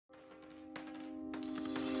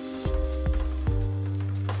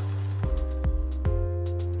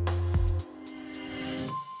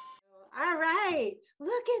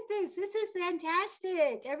at this. This is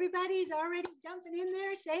fantastic. Everybody's already jumping in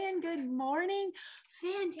there saying good morning.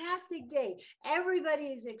 Fantastic day. Everybody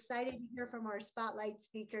is excited to hear from our spotlight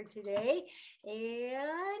speaker today.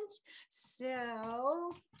 And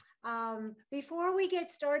so before we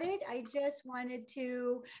get started, I just wanted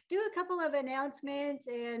to do a couple of announcements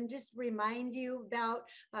and just remind you about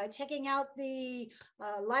checking out the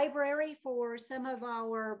library for some of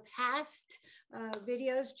our past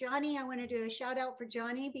videos. Johnny, I want to do a shout out for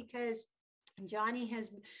Johnny because Johnny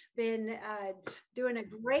has been doing a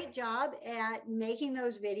great job at making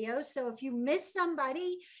those videos. So if you miss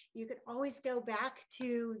somebody, you can always go back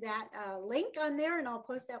to that link on there, and I'll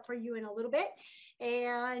post that for you in a little bit.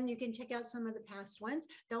 And you can check out some of the past ones.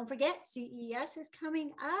 Don't forget, CES is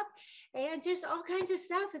coming up, and just all kinds of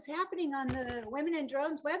stuff is happening on the Women in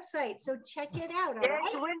Drones website. So check it out. Yes,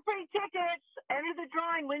 right? Win free tickets. Enter the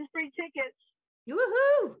drawing, win free tickets.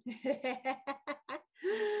 Woohoo!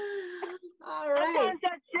 All right. Sometimes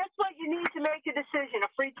that's just what you need to make a decision, a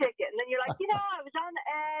free ticket. And then you're like, I was on the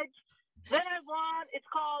edge. Then I won. It's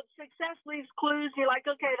called Success Leaves Clues. You're like,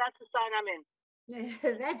 okay, that's the sign I'm in.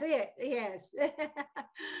 That's it. Yes.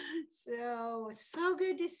 So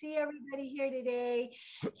good to see everybody here today.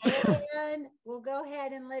 And we'll go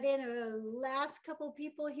ahead and let in a last couple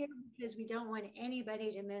people here because we don't want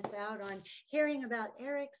anybody to miss out on hearing about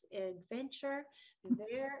Eric's adventure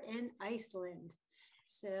there in Iceland.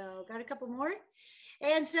 So got a couple more.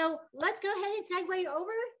 And so let's go ahead and segue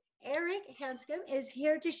over. Eric Hanscom is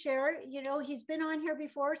here to share. He's been on here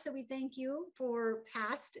before, so we thank you for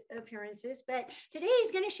past appearances. But today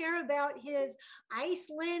he's going to share about his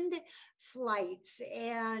Iceland flights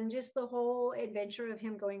and just the whole adventure of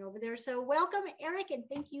him going over there. So welcome, Eric, and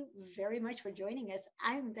thank you very much for joining us.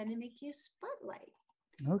 I'm going to make you spotlight.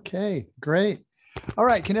 Okay, great. All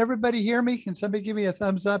right, can everybody hear me? Can somebody give me a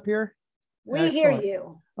thumbs up here? We Excellent. Hear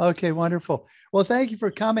you. Okay, wonderful. Well, thank you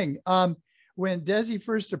for coming. When Desi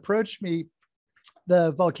first approached me,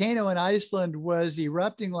 the volcano in Iceland was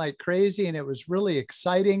erupting like crazy, and it was really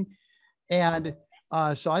exciting. And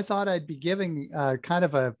so I thought I'd be giving kind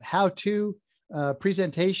of a how-to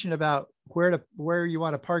presentation about where you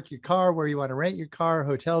want to park your car, where you want to rent your car,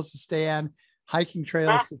 hotels to stay in, hiking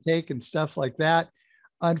trails to take, and stuff like that.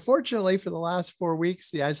 Unfortunately, for the last 4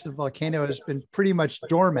 weeks, the Iceland volcano has been pretty much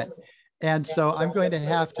dormant. And so I'm going to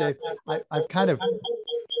have to, I've kind of,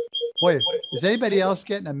 boy, is anybody else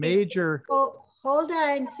getting a major? Oh, hold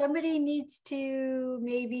on. Somebody needs to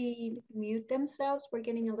maybe mute themselves. We're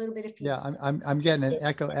getting a little bit of feedback. Yeah, I'm getting an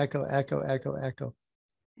echo. I think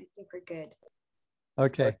we're good.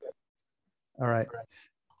 Okay. All right.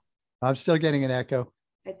 I'm still getting an echo.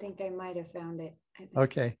 I think I might have found it.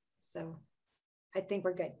 Okay. So I think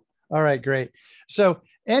we're good. All right, great. So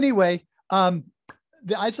anyway,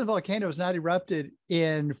 the Iceland volcano has not erupted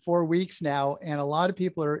in 4 weeks now, and a lot of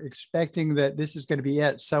people are expecting that this is going to be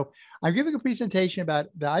it. So I'm giving a presentation about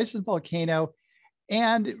the Iceland volcano,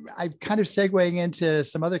 and I'm kind of segueing into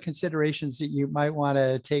some other considerations that you might want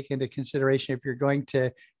to take into consideration if you're going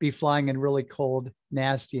to be flying in really cold,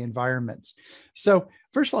 nasty environments. So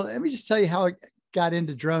first of all, let me just tell you how I got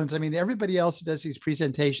into drones. I mean, everybody else who does these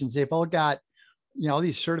presentations, they've all got all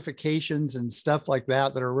these certifications and stuff like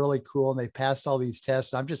that are really cool, and they've passed all these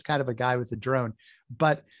tests. I'm just kind of a guy with a drone.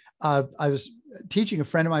 But I was teaching a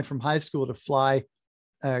friend of mine from high school to fly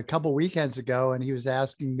a couple weekends ago, and he was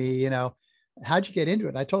asking me, how'd you get into it?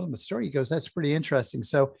 And I told him the story. He goes, that's pretty interesting.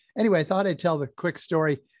 So anyway, I thought I'd tell the quick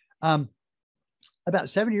story. About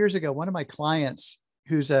 7 years ago, one of my clients,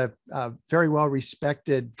 who's a very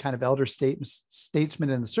well-respected kind of elder statesman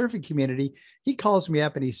in the surfing community, he calls me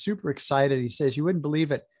up and he's super excited. He says, you wouldn't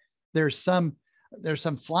believe it. There's some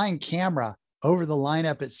flying camera over the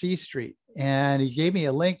lineup at C Street. And he gave me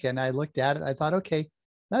a link, and I looked at it. I thought, okay,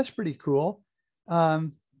 that's pretty cool.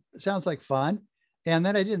 Sounds like fun. And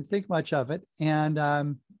then I didn't think much of it. And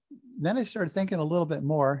then I started thinking a little bit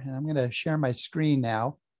more, and I'm going to share my screen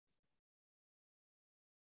now.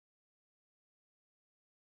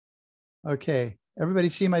 Okay, everybody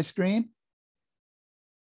see my screen?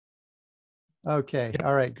 Okay,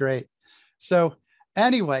 all right, great. So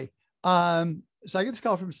anyway, so I get this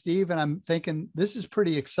call from Steve, and I'm thinking this is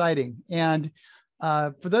pretty exciting. And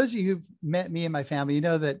for those of you who've met me and my family, you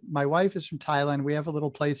know that my wife is from Thailand. We have a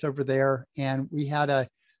little place over there, and we had a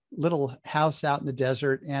little house out in the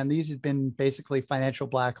desert. And these had been basically financial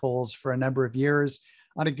black holes for a number of years.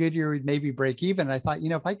 On a good year, we'd maybe break even. And I thought,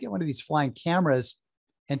 if I get one of these flying cameras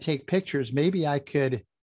and take pictures, maybe I could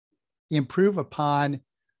improve upon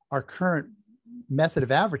our current method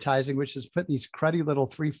of advertising, which is put these cruddy little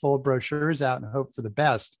 3-fold brochures out and hope for the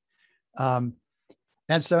best.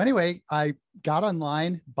 And so anyway, I got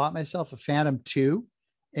online, bought myself a Phantom 2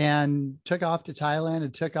 and took off to Thailand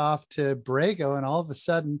and took off to Borrego. And all of a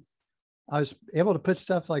sudden I was able to put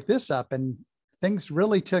stuff like this up and things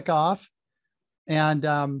really took off.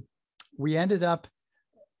 And we ended up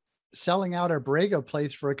selling out our Borrego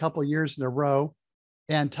place for a couple of years in a row.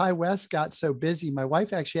 And Ty West got so busy. My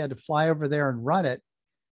wife actually had to fly over there and run it.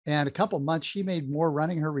 And a couple of months, she made more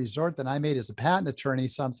running her resort than I made as a patent attorney.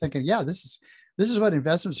 So I'm thinking, yeah, this is what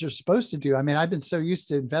investments are supposed to do. I mean, I've been so used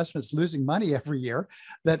to investments losing money every year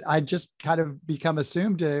that I just kind of become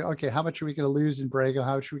assumed to, okay, how much are we going to lose in Borrego?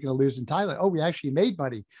 How much are we going to lose in Thailand? Oh, we actually made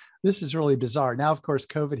money. This is really bizarre. Now, of course,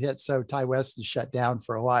 COVID hit, so Ty West is shut down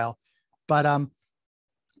for a while. But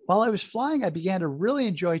while I was flying, I began to really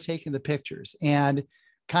enjoy taking the pictures and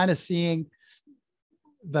kind of seeing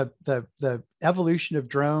the evolution of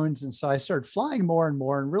drones. And so I started flying more and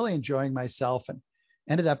more and really enjoying myself, and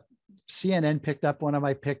ended up CNN picked up one of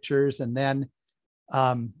my pictures, and then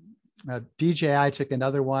DJI took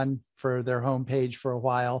another one for their homepage for a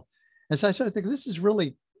while. And so I started thinking, this is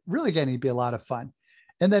really, really getting to be a lot of fun.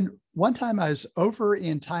 And then one time I was over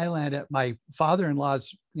in Thailand at my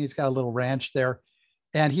father-in-law's, he's got a little ranch there,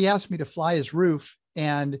 and he asked me to fly his roof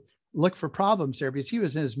and look for problems there because he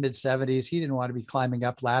was in his mid 70s. He didn't want to be climbing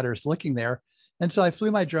up ladders looking there. And so I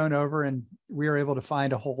flew my drone over and we were able to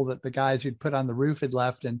find a hole that the guys who'd put on the roof had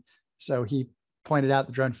left. And so he pointed out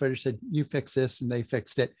the drone footage, said, you fix this, and they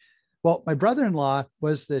fixed it. Well, my brother-in-law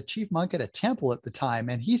was the chief monk at a temple at the time.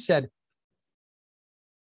 And he said,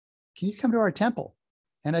 can you come to our temple?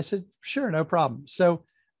 And I said, sure, no problem. So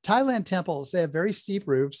Thailand temples, they have very steep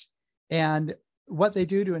roofs. And what they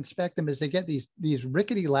do to inspect them is they get these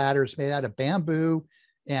rickety ladders made out of bamboo,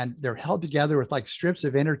 and they're held together with like strips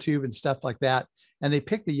of inner tube and stuff like that. And they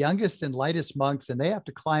pick the youngest and lightest monks, and they have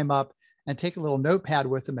to climb up and take a little notepad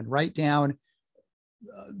with them and write down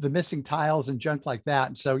the missing tiles and junk like that.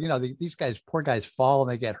 And so, these guys, poor guys, fall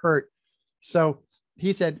and they get hurt. So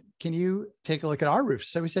he said, can you take a look at our roofs?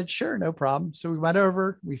 So we said, sure, no problem. So we went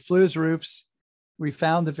over, we flew his roofs. We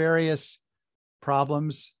found the various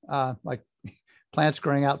problems, like plants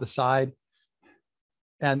growing out the side.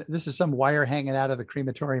 And this is some wire hanging out of the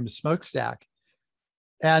crematorium smokestack.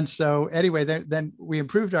 And so anyway, then we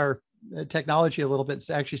improved our technology a little bit,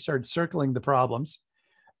 so actually started circling the problems.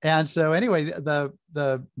 And so anyway,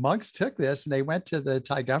 the monks took this and they went to the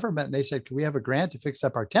Thai government and they said, can we have a grant to fix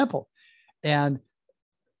up our temple? And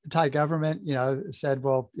the Thai government, said,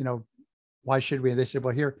 well, why should we? And they said,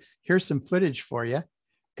 well, here's some footage for you.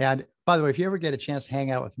 And by the way, if you ever get a chance to hang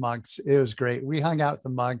out with monks, it was great. We hung out with the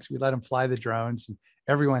monks. We let them fly the drones, and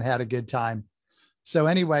everyone had a good time. So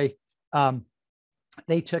anyway,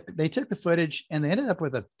 they took the footage and they ended up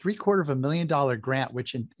with a $750,000 grant,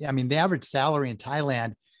 which the average salary in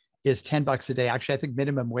Thailand is $10 a day. Actually, I think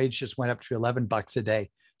minimum wage just went up to $11 a day.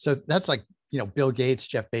 So that's like, Bill Gates,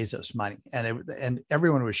 Jeff Bezos money. And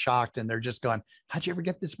everyone was shocked, and they're just going, how'd you ever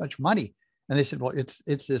get this much money? And they said, well, it's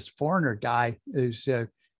this foreigner guy who's,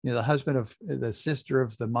 the husband of the sister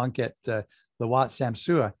of the monk at the Wat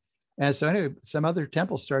Samsua. And so anyway, some other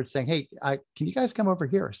temples started saying, hey, can you guys come over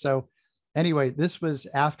here? So anyway, this was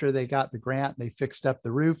after they got the grant and they fixed up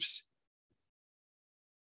the roofs.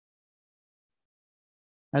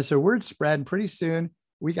 And so word spread, and pretty soon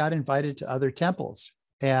we got invited to other temples.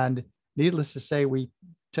 And needless to say, we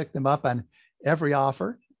took them up on every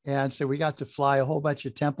offer. And so we got to fly a whole bunch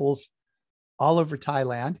of temples all over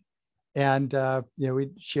Thailand. And,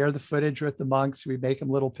 we'd share the footage with the monks. We'd make them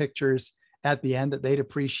little pictures at the end that they'd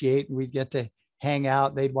appreciate, and we'd get to hang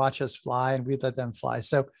out. They'd watch us fly and we'd let them fly.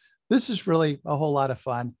 So this is really a whole lot of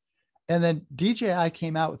fun. And then DJI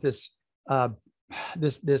came out with this,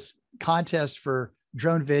 this contest for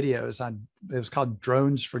drone videos it was called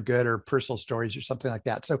Drones for Good or Personal Stories or something like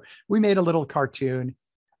that. So we made a little cartoon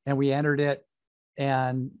and we entered it,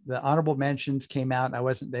 and the honorable mentions came out and I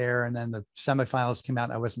wasn't there. And then the semifinals came out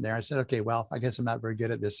and I wasn't there. I said, okay, well, I guess I'm not very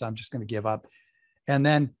good at this, so I'm just going to give up. And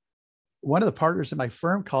then one of the partners in my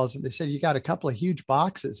firm calls them. They said, you got a couple of huge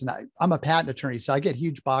boxes. And I'm a patent attorney, so I get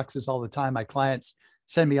huge boxes all the time. My clients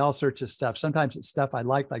send me all sorts of stuff. Sometimes it's stuff I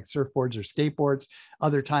like surfboards or skateboards.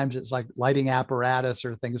 Other times it's like lighting apparatus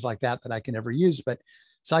or things like that I can never use. But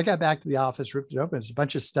so I got back to the office, ripped it open. It's a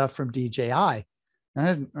bunch of stuff from DJI.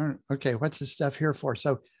 And okay, what's this stuff here for?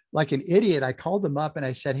 So like an idiot, I called them up and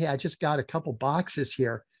I said, hey, I just got a couple boxes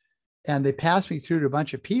here. And they passed me through to a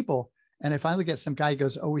bunch of people. And I finally get some guy who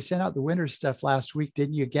goes, oh, we sent out the winter stuff last week.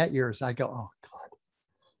 Didn't you get yours? I go, oh,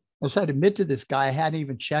 God. So I'd admit to this guy, I hadn't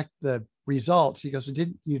even checked the results. He goes, well,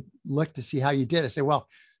 didn't you look to see how you did? I say, well,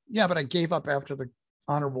 yeah, but I gave up after the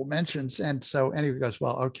honorable mentions. And so anyway, he goes,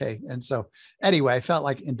 well, okay. And so anyway, I felt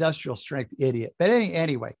like industrial strength idiot. But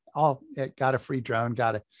anyway, it got a free drone,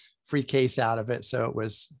 got a free case out of it. So it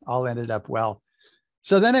was all ended up well.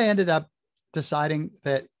 So then I ended up deciding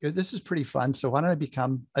that this is pretty fun. So why don't I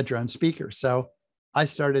become a drone speaker? So I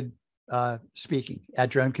started speaking at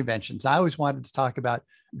drone conventions. I always wanted to talk about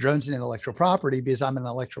drones and intellectual property because I'm an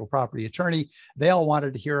intellectual property attorney. They all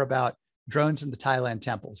wanted to hear about drones in the Thailand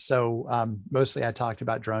temples. So mostly I talked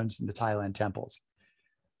about drones in the Thailand temples.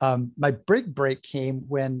 My big break came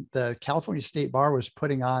when the California State Bar was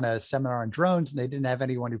putting on a seminar on drones and they didn't have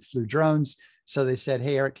anyone who flew drones. So they said,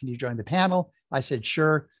 hey, Eric, can you join the panel? I said,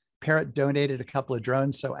 sure. Parrot donated a couple of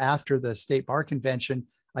drones. So after the State Bar convention,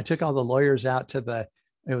 I took all the lawyers out to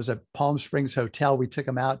it was a Palm Springs hotel. We took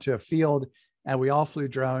them out to a field and we all flew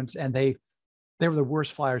drones, and they were the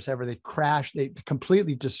worst flyers ever. They crashed. They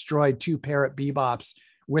completely destroyed 2 Parrot bebops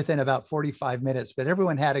within about 45 minutes, but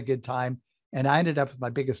everyone had a good time. And I ended up with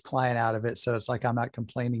my biggest client out of it. So it's like, I'm not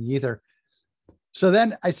complaining either. So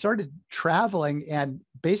then I started traveling, and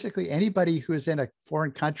basically anybody who was in a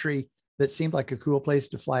foreign country that seemed like a cool place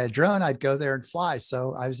to fly a drone, I'd go there and fly.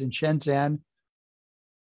 So I was in Shenzhen,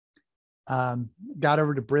 got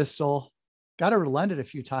over to Bristol, got over to London a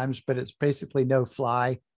few times, but it's basically no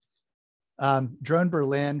fly. Drone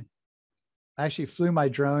Berlin. I actually flew my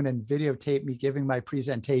drone and videotaped me giving my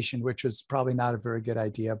presentation, which was probably not a very good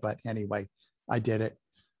idea, but anyway, I did it.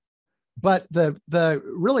 But the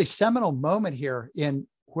really seminal moment here in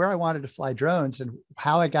where I wanted to fly drones and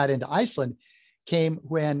how I got into Iceland came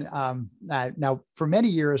when, now for many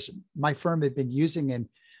years, my firm had been using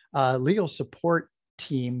a legal support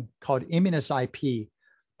team called Immunis IP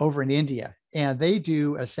over in India. And they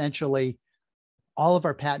do essentially all of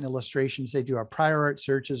our patent illustrations. They do our prior art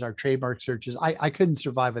searches, our trademark searches. I couldn't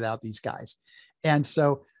survive without these guys. And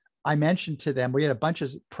so I mentioned to them, we had a bunch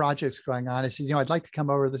of projects going on. I said, I'd like to come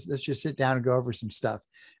over. Let's just sit down and go over some stuff.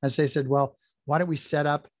 And so they said, well, why don't we set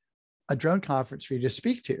up a drone conference for you to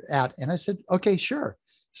speak to at? And I said, okay, sure.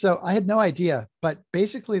 So I had no idea, but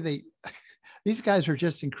basically these guys are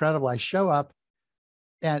just incredible. I show up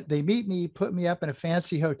and they meet me, put me up in a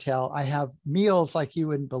fancy hotel. I have meals like you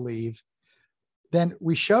wouldn't believe. Then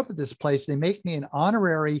we show up at this place. They make me an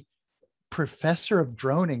honorary professor of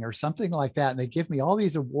droning or something like that. And they give me all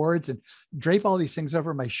these awards and drape all these things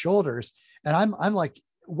over my shoulders. And I'm like,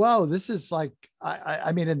 whoa, this is like,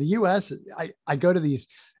 I mean, in the US, I go to these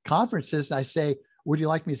conferences and I say, would you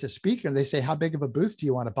like me as a speaker? And they say, how big of a booth do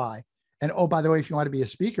you want to buy? And oh, by the way, if you want to be a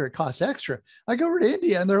speaker, it costs extra. I go over to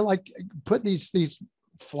India and they're like putting these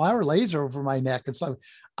flower laser over my neck. And so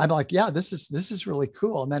I'm like, yeah, this is really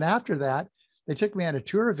cool. And then after that, they took me on a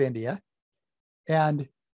tour of India, and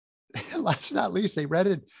last but not least, they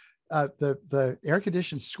rented the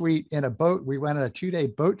air-conditioned suite in a boat. We went on a 2-day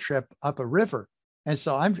boat trip up a river. And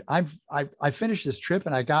so I finished this trip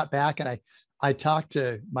and I got back and I talked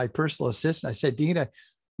to my personal assistant. I said, Dina,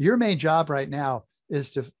 your main job right now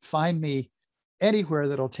is to find me anywhere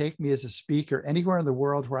that'll take me as a speaker, anywhere in the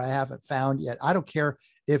world where I haven't found yet. I don't care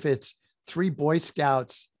if it's 3 Boy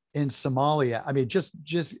Scouts in Somalia. I mean, just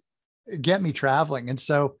get me traveling. And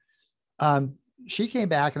so she came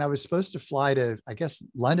back and I was supposed to fly to, I guess,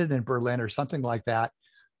 London and Berlin or something like that.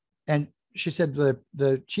 And she said,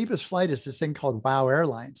 the cheapest flight is this thing called WOW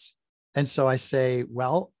Airlines. And so I say,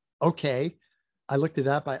 well, okay. I looked it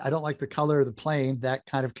up. I don't like the color of the plane. That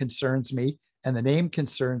kind of concerns me. And the name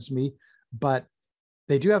concerns me, but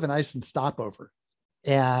they do have an Iceland stopover.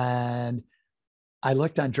 And I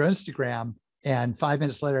looked on Dronestagram and 5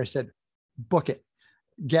 minutes later, I said, book it.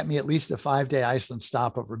 Get me at least a 5-day Iceland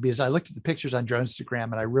stopover, because I looked at the pictures on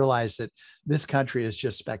Dronestagram and I realized that this country is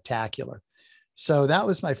just spectacular. So that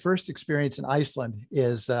was my first experience in Iceland,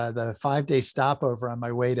 is the 5-day stopover on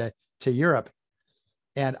my way to Europe.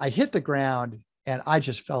 And I hit the ground and I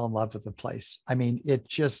just fell in love with the place. I mean, it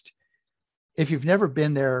just, if you've never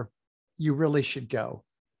been there, you really should go.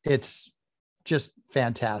 It's just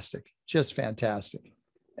fantastic, just fantastic.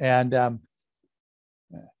 And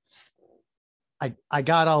I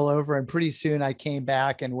got all over, and pretty soon I came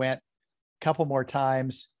back and went a couple more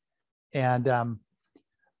times. And,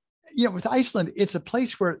 with Iceland, it's a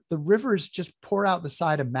place where the rivers just pour out the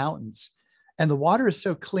side of mountains and the water is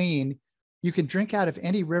so clean, you can drink out of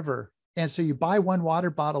any river. And so you buy one water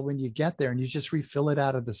bottle when you get there and you just refill it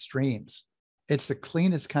out of the streams. It's the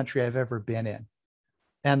cleanest country I've ever been in.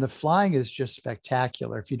 And the flying is just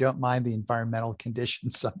spectacular if you don't mind the environmental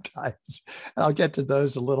conditions sometimes. And I'll get to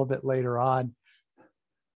those a little bit later on.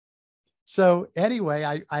 So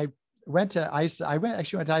anyway, I went to Iceland. I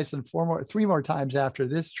actually went to Iceland 3 more times after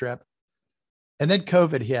this trip. And then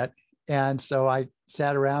COVID hit. And so I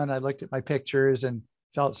sat around, I looked at my pictures and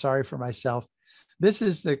felt sorry for myself. This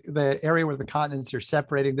is the area where the continents are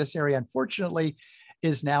separating. This area, unfortunately,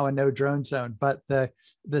 is now a no drone zone, but the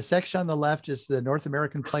section on the left is the North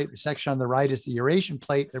American plate. The section on the right is the Eurasian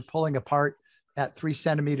plate. They're pulling apart at 3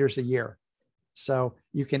 centimeters a year. So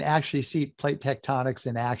you can actually see plate tectonics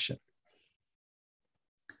in action.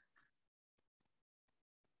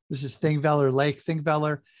 This is Thingvellir Lake.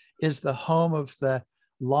 Thingvellir is the home of the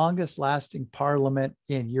longest lasting parliament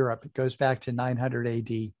in Europe. It goes back to 900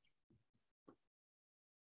 AD.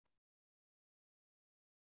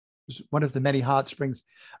 It's one of the many hot springs.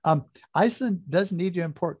 Iceland doesn't need to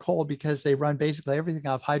import coal because they run basically everything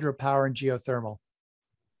off hydropower and geothermal.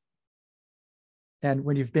 And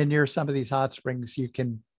when you've been near some of these hot springs, you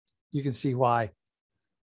can see why.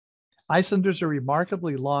 Icelanders are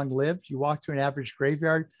remarkably long-lived. You walk through an average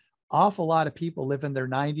graveyard, awful lot of people live in their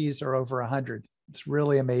 90s or over 100. It's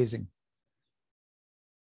really amazing.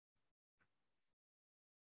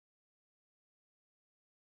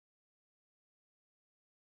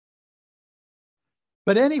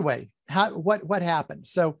 But anyway, what happened?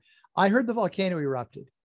 So I heard the volcano erupted.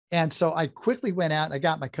 And so I quickly went out and I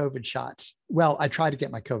got my COVID shots. Well, I tried to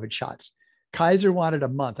get my COVID shots. Kaiser wanted a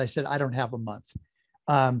month. I said, I don't have a month.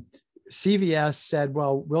 CVS said,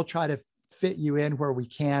 well, we'll try to fit you in where we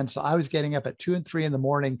can. So I was getting up at 2 and 3 in the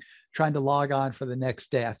morning, trying to log on for the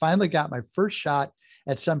next day. I finally got my first shot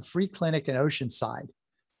at some free clinic in Oceanside,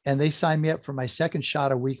 and they signed me up for my second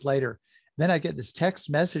shot a week later. Then I get this text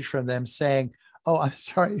message from them saying, oh, I'm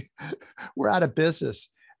sorry, we're out of business.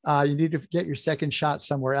 You need to get your second shot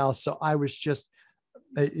somewhere else. So I was just,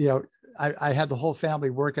 I had the whole family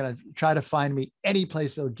working on try to find me any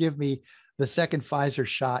place that'll give me the second Pfizer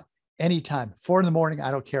shot anytime. 4 in the morning, I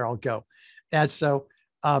don't care, I'll go. And so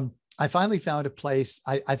I finally found a place.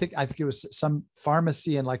 I think it was some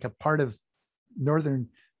pharmacy in like a part of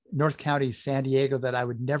North County, San Diego, that I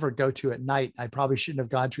would never go to at night. I probably shouldn't have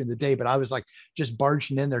gone to in the day, but I was like just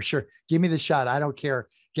barging in there. Sure, give me the shot. I don't care.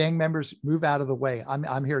 Gang members, move out of the way.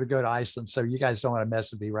 I'm here to go to Iceland, so you guys don't want to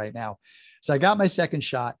mess with me right now. So I got my second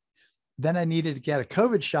shot. Then I needed to get a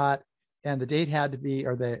COVID shot, and the date had to be,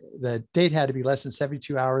 or the date had to be less than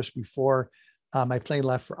 72 hours before my plane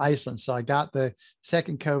left for Iceland. So I got the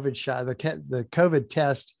second COVID shot, the COVID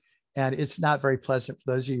test, and it's not very pleasant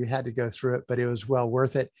for those of you who had to go through it, but it was well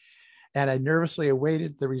worth it. And I nervously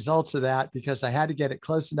awaited the results of that because I had to get it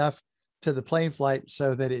close enough to the plane flight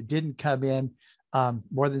so that it didn't come in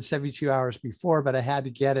more than 72 hours before, but I had to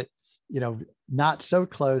get it, not so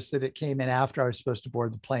close that it came in after I was supposed to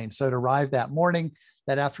board the plane. So it arrived that morning.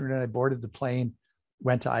 That afternoon, I boarded the plane,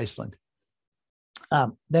 went to Iceland.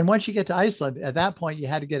 Then once you get to Iceland, at that point, you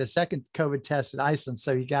had to get a second COVID test at Iceland.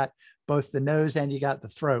 So you got both the nose and you got the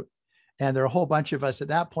throat. And there are a whole bunch of us at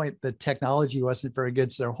that point, the technology wasn't very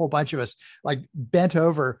good. So there are a whole bunch of us like bent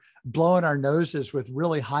over, blowing our noses with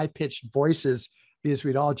really high pitched voices because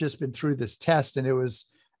we'd all just been through this test. And it was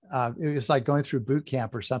like going through boot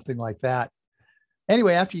camp or something like that.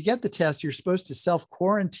 Anyway, after you get the test, you're supposed to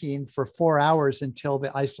self-quarantine for 4 hours until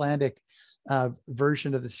the Icelandic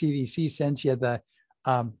version of the CDC sends you the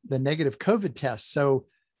negative COVID test. So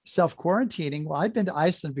self-quarantining, well, I'd been to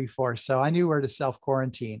Iceland before, so I knew where to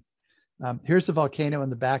self-quarantine. Here's the volcano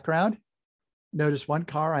in the background. Notice one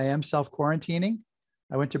car, I am self-quarantining.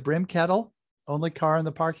 I went to Brimkettle, only car in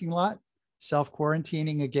the parking lot,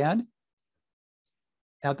 self-quarantining again.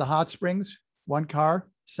 At the hot springs, one car,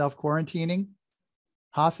 self-quarantining.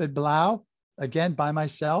 Hafid again, by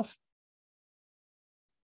myself.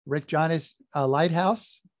 Rick Johnny's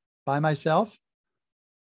lighthouse, by myself.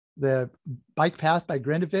 The bike path by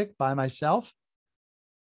Grindavik, by myself.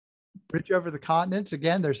 Bridge over the continents.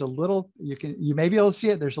 Again, there's a little, you may be able to see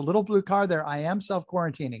it. There's a little blue car there. I am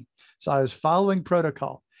self-quarantining. So I was following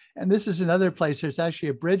protocol. And this is another place. There's actually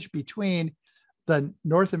a bridge between the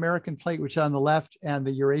North American plate, which is on the left, and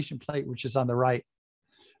the Eurasian plate, which is on the right.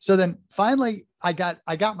 So then finally I got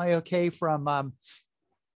my okay from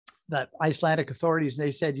the Icelandic authorities.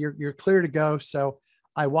 They said, you're clear to go. So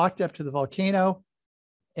I walked up to the volcano,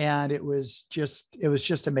 and it was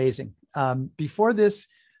just amazing. Before this,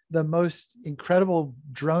 the most incredible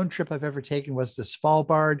drone trip I've ever taken was to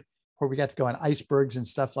Svalbard, where we got to go on icebergs and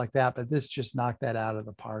stuff like that. But this just knocked that out of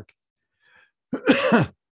the park.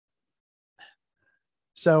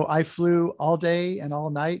 So I flew all day and all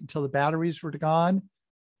night until the batteries were gone.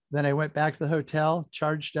 Then I went back to the hotel,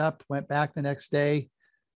 charged up, went back the next day.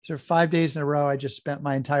 So 5 days in a row, I just spent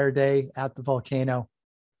my entire day at the volcano.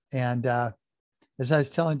 And as I was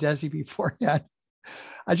telling Desi beforehand,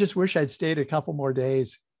 I just wish I'd stayed a couple more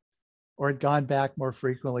days. or had gone back more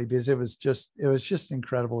frequently because it was just an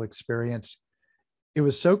incredible experience. It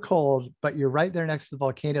was so cold, but you're right there next to the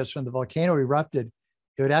volcanoes. So when the volcano erupted,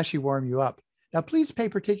 it would actually warm you up. Now, please pay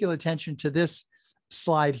particular attention to this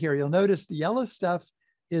slide here. You'll notice the yellow stuff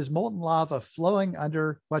is molten lava flowing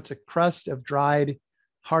under what's a crust of dried,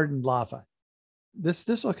 hardened lava. This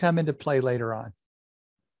will come into play later on.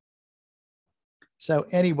 So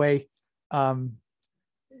anyway,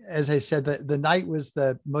 as I said, the night was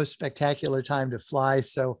the most spectacular time to fly.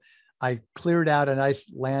 So I cleared out a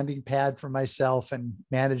nice landing pad for myself and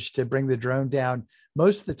managed to bring the drone down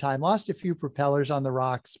most of the time. Lost a few propellers on the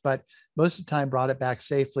rocks, but most of the time brought it back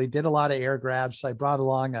safely. Did a lot of air grabs. So I brought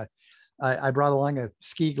along a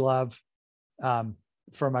ski glove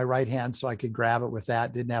for my right hand so I could grab it with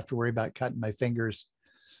that. Didn't have to worry about cutting my fingers.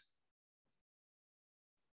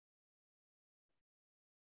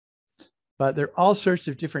 But there are all sorts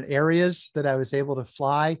of different areas that I was able to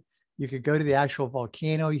fly. You could go to the actual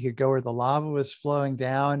volcano. You could go where the lava was flowing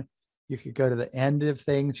down. You could go to the end of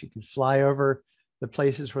things. You could fly over the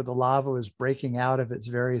places where the lava was breaking out of its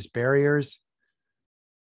various barriers.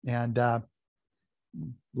 And a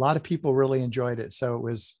lot of people really enjoyed it. So it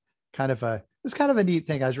was kind of a neat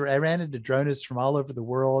thing. I ran into droneists from all over the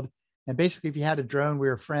world. And basically, if you had a drone, we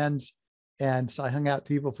were friends. And so I hung out with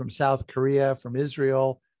people from South Korea, from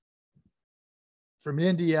Israel, from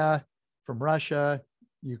India, from Russia,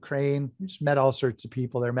 Ukraine. We just met all sorts of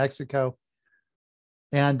people there, Mexico.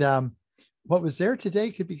 And what was there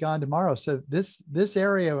today could be gone tomorrow. So this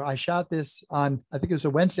area, I shot this on, I think it was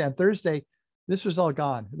a Wednesday. On Thursday, this was all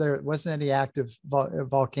gone. There wasn't any active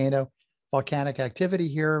volcanic activity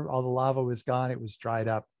here. All the lava was gone. It was dried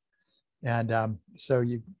up. And so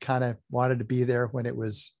you kind of wanted to be there when it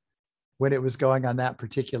was going on that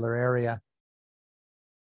particular area.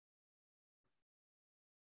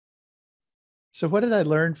 So what did I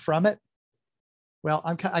learn from it? Well,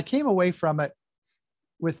 I came away from it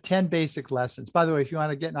with 10 basic lessons. By the way, if you want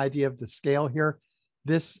to get an idea of the scale here,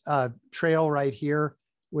 this trail right here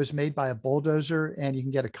was made by a bulldozer and you can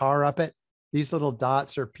get a car up it. These little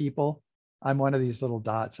dots are people. I'm one of these little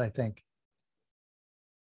dots, I think.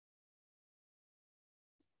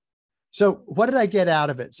 So what did I get out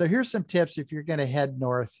of it? So here's some tips if you're going to head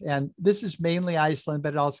north. And this is mainly Iceland,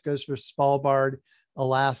 but it also goes for Svalbard,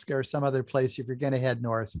 Alaska, or some other place if you're going to head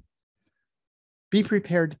north. Be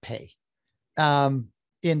prepared to pay.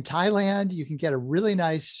 In Thailand, you can get a really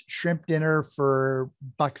nice shrimp dinner for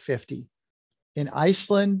 $1.50. In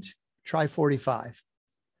Iceland, try 45.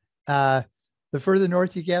 The further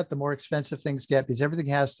north you get, the more expensive things get because everything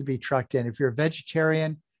has to be trucked in. If you're a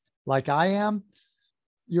vegetarian like I am,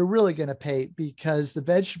 you're really going to pay because the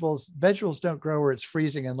vegetables don't grow where it's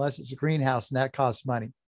freezing unless it's a greenhouse, and that costs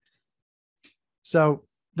money. So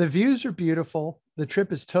the views are beautiful. The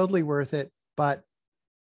trip is totally worth it, but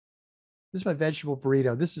this is my vegetable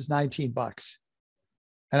burrito. This is $19.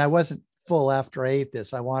 And I wasn't full after I ate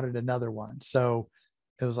this. I wanted another one. So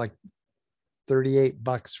it was like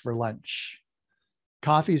 $38 for lunch.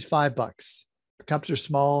 Coffee is $5. The cups are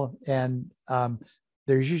small and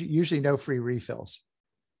there's usually no free refills.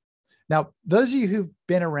 Now, those of you who've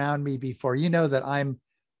been around me before, you know that I'm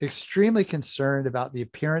extremely concerned about the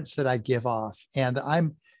appearance that I give off. And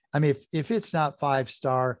if it's not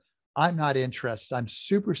 5-star, I'm not interested. I'm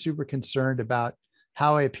super, super concerned about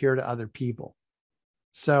how I appear to other people.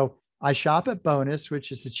 So I shop at Bonus,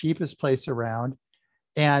 which is the cheapest place around.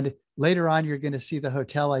 And later on, you're going to see the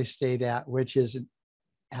hotel I stayed at, which is an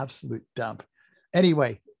absolute dump.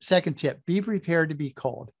 Anyway, second tip, be prepared to be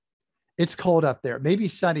cold. It's cold up there. Maybe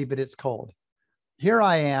sunny, but it's cold. Here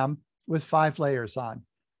I am with 5 layers on.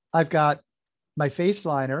 I've got my face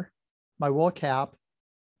liner, my wool cap,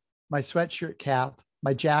 my sweatshirt cap,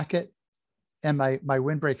 my jacket, and my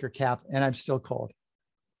windbreaker cap, and I'm still cold.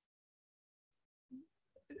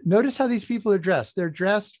 Notice how these people are dressed. They're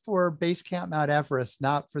dressed for Base Camp Mount Everest,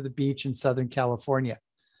 not for the beach in Southern California.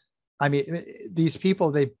 I mean, these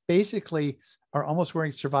people, they basically are almost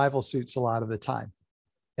wearing survival suits a lot of the time,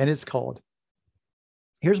 and it's cold.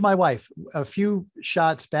 Here's my wife. A few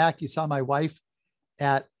shots back, you saw my wife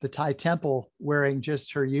at the Thai temple wearing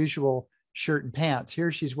just her usual shirt and pants.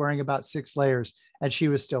 Here she's wearing about 6 layers and she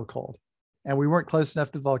was still cold. And we weren't close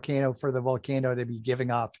enough to the volcano for the volcano to be giving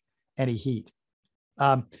off any heat.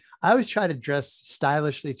 I always try to dress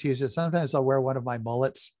stylishly too. So sometimes I'll wear one of my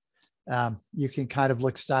mullets. You can kind of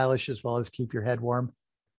look stylish as well as keep your head warm.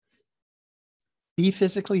 Be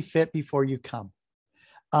physically fit before you come.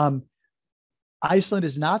 Iceland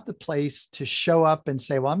is not the place to show up and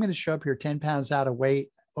say, well, I'm going to show up here 10 pounds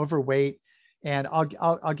overweight, and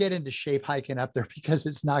I'll get into shape hiking up there because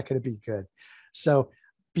it's not going to be good. So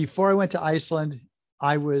before I went to Iceland,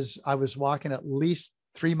 I was walking at least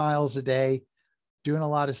 3 miles a day, doing a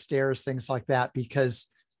lot of stairs, things like that, because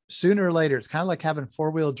sooner or later, it's kind of like having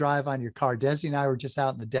 4-wheel drive on your car. Desi and I were just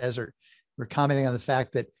out in the desert. We're commenting on the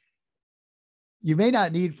fact that you may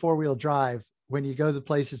not need 4-wheel drive when you go to the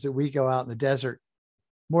places that we go out in the desert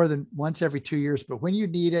more than once every 2 years, but when you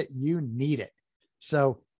need it, you need it.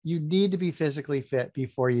 So you need to be physically fit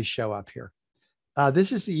before you show up here.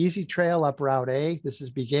 This is the easy trail up Route A. This is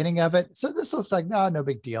beginning of it. So this looks like, no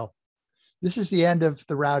big deal. This is the end of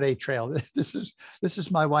the Route A trail. This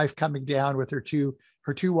is my wife coming down with her two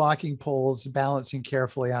walking poles, balancing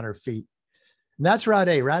carefully on her feet. And that's Route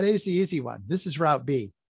A. Route A is the easy one. This is Route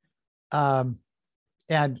B. And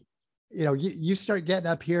you start getting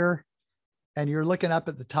up here and you're looking up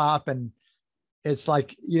at the top, and it's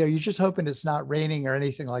like, you're just hoping it's not raining or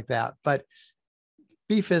anything like that, but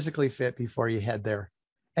be physically fit before you head there.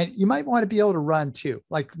 And you might want to be able to run too.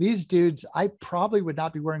 Like these dudes, I probably would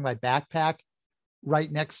not be wearing my backpack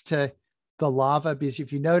right next to the lava, because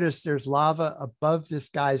if you notice, there's lava above this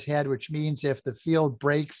guy's head, which means if the field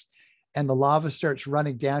breaks and the lava starts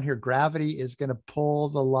running down here, gravity is going to pull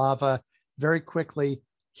the lava very quickly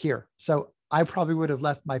here. So I probably would have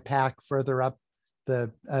left my pack further up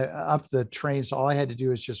the train. So all I had to do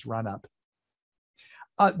was just run up.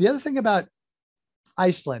 The other thing about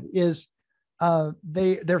Iceland is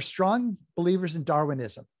they're strong believers in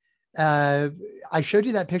Darwinism. I showed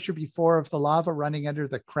you that picture before of the lava running under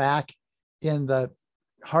the crack in the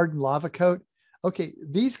hardened lava coat. Okay,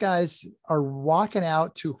 these guys are walking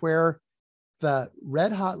out to where the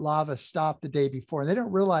red hot lava stopped the day before. And they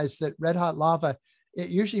don't realize that red hot lava, it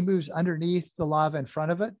usually moves underneath the lava in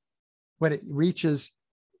front of it when it reaches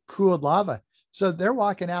cooled lava. So they're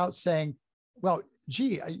walking out saying, well,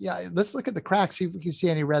 gee, yeah, let's look at the cracks, see if we can see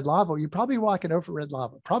any red lava. You're probably walking over red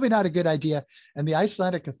lava. Probably not a good idea. And the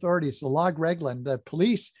Icelandic authorities, the Lagreglan, the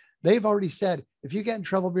police, they've already said, if you get in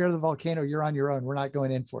trouble near the volcano, you're on your own. We're not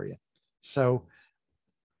going in for you. So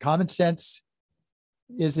common sense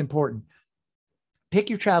is important. Pick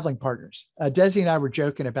your traveling partners. Desi and I were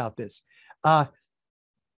joking about this.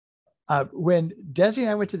 When Desi and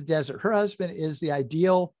I went to the desert, her husband is the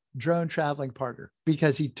ideal drone traveling partner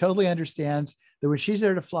because he totally understands that when she's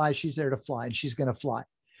there to fly, she's there to fly, and she's going to fly.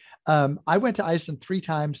 I went to Iceland 3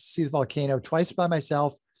 times to see the volcano, twice by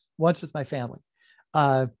myself, once with my family.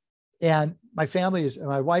 And my family is,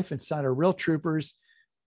 my wife and son are real troopers.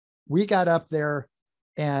 We got up there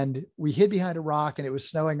and we hid behind a rock, and it was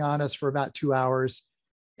snowing on us for about 2 hours.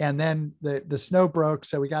 And then the snow broke.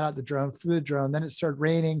 So we got out the drone, flew the drone. Then it started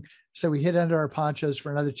raining. So we hid under our ponchos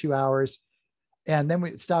for another 2 hours. And then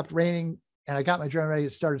it stopped raining, and I got my drone ready.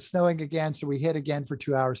 It started snowing again. So we hid again for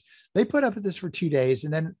 2 hours. They put up with this for 2 days.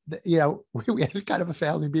 And then, we had kind of a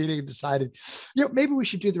family meeting and decided, maybe we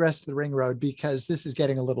should do the rest of the ring road because this is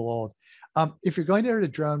getting a little old. If you're going to learn a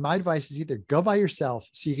drone, my advice is either go by yourself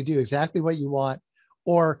so you can do exactly what you want,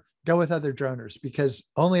 or go with other droners, because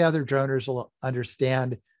only other droners will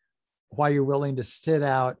understand why you're willing to sit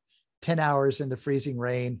out 10 hours in the freezing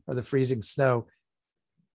rain or the freezing snow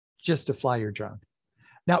just to fly your drone.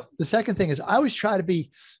 Now, the second thing is I always try to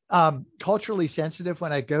be culturally sensitive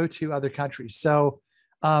when I go to other countries. So,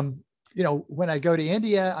 when I go to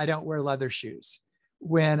India, I don't wear leather shoes.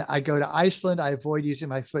 When I go to Iceland, I avoid using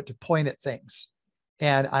my foot to point at things.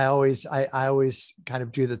 And I always kind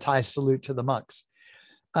of do the Thai salute to the monks.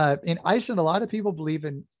 In Iceland, a lot of people believe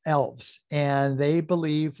in elves, and they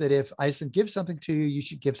believe that if Iceland gives something to you, you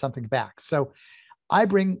should give something back. So I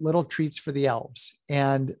bring little treats for the elves.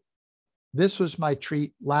 And this was my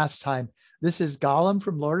treat last time. This is Gollum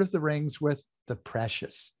from Lord of the Rings with the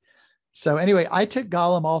Precious. So anyway, I took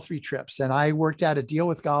Gollum all 3 trips, and I worked out a deal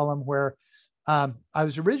with Gollum where I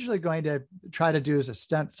was originally going to try to do as a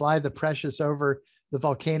stunt, fly the Precious over the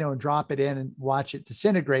volcano and drop it in and watch it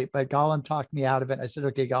disintegrate. But Gollum talked me out of it. I said,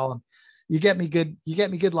 okay, Gollum, you get me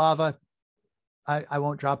good lava. I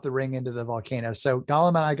won't drop the ring into the volcano. So Gollum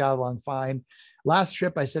and I got along fine. Last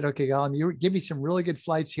trip, I said, okay, Gollum, you give me some really good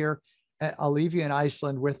flights here. I'll leave you in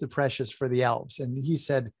Iceland with the Precious for the elves. And he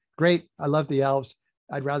said, great. I love the elves.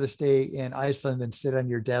 I'd rather stay in Iceland than sit on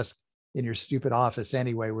your desk in your stupid office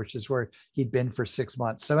anyway, which is where he'd been for 6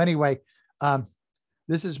 months. So anyway,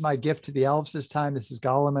 this is my gift to the elves this time. This is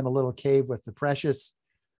Gollum in a little cave with the Precious.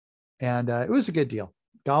 And it was a good deal.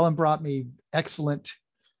 Gollum brought me excellent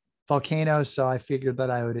volcanoes, so I figured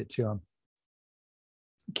that I owed it to him.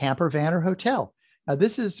 Camper van or hotel. Now,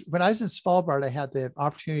 this is when I was in Svalbard, I had the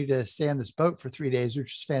opportunity to stay on this boat for 3 days,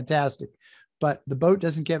 which is fantastic. But the boat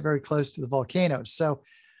doesn't get very close to the volcano. So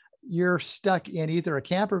you're stuck in either a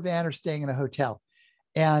camper van or staying in a hotel.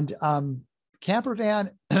 And camper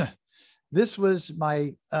van, this was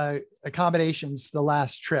my accommodations the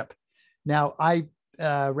last trip. Now, I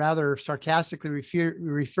rather sarcastically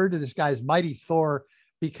referred to this guy as Mighty Thor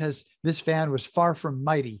because this fan was far from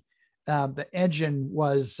mighty. The engine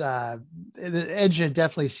had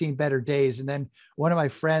definitely seen better days. And then one of my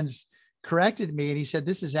friends corrected me and he said,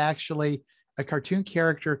 this is actually a cartoon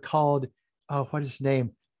character called, oh, what is his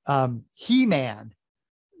name? He-Man.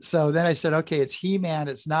 So then I said, okay, it's He-Man.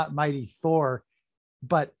 It's not Mighty Thor.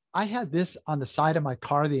 But I had this on the side of my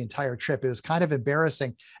car the entire trip. It was kind of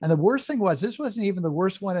embarrassing. And the worst thing was, this wasn't even the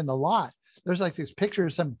worst one in the lot. There's like this picture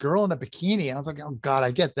of some girl in a bikini. And I was like, oh God,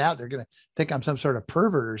 I get that. They're going to think I'm some sort of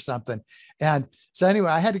pervert or something. And so anyway,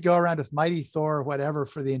 I had to go around with Mighty Thor or whatever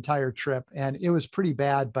for the entire trip. And it was pretty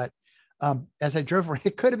bad. But as I drove around,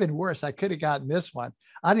 it could have been worse. I could have gotten this one.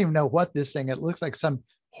 I don't even know what this thing, it looks like some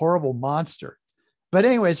horrible monster. But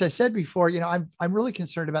anyways, I said before, I'm really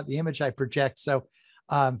concerned about the image I project. So,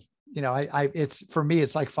 it's, for me,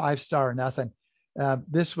 it's like 5-star or nothing.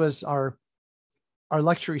 This was our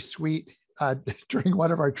luxury suite during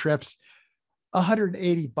one of our trips,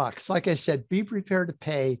 $180. Like I said, be prepared to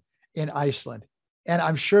pay in Iceland. And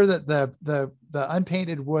I'm sure that the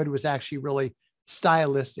unpainted wood was actually really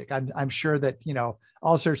stylistic. I'm sure that,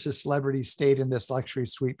 all sorts of celebrities stayed in this luxury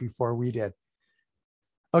suite before we did.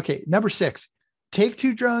 Okay. Number 6, take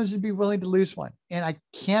 2 drones and be willing to lose one. And I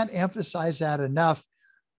can't emphasize that enough.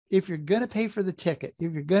 If you're going to pay for the ticket,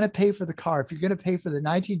 if you're going to pay for the car, if you're going to pay for the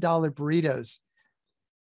 $19 burritos,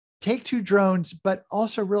 take 2 drones, but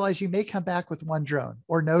also realize you may come back with 1 drone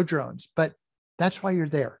or no drones, but that's why you're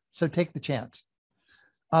there. So take the chance.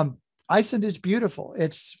 Iceland is beautiful.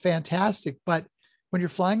 It's fantastic. But when you're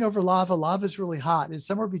flying over lava is really hot. It's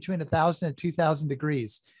somewhere between 1,000 and 2,000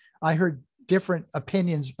 degrees. I heard different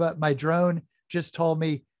opinions, but my drone just told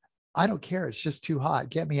me, I don't care. It's just too hot.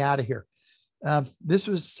 Get me out of here. This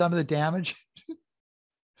was some of the damage.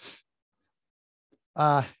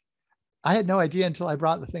 I had no idea until I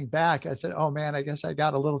brought the thing back. I said, oh man, I guess I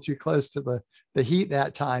got a little too close to the heat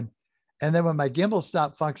that time. And then when my gimbal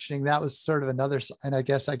stopped functioning, that was sort of another sign. I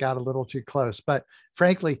guess I got a little too close. But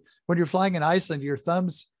frankly, when you're flying in Iceland, your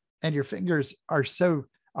thumbs and your fingers are so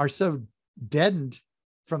deadened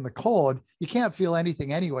from the cold, you can't feel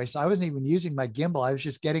anything anyway. So I wasn't even using my gimbal. I was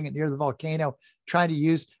just getting it near the volcano, trying to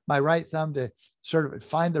use my right thumb to sort of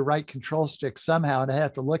find the right control stick somehow. And I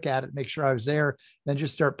had to look at it, make sure I was there, then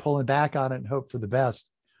just start pulling back on it and hope for the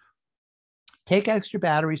best. Take extra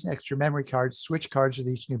batteries and extra memory cards, switch cards with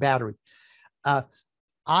each new battery.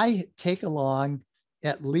 I take along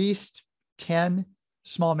at least 10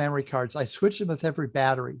 small memory cards. I switch them with every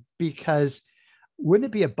battery because wouldn't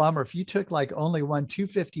it be a bummer if you took like only one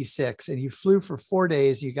 256 and you flew for 4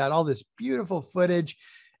 days, you got all this beautiful footage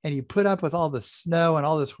and you put up with all the snow and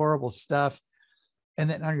all this horrible stuff. And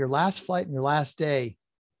then on your last flight and your last day,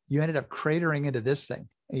 you ended up cratering into this thing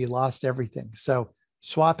and you lost everything. So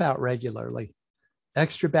swap out regularly.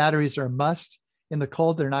 Extra batteries are a must. In the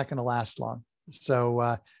cold, they're not going to last long.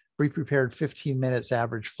 So be prepared. 15 minutes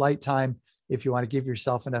average flight time if you want to give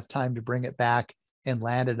yourself enough time to bring it back and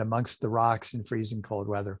land it amongst the rocks in freezing cold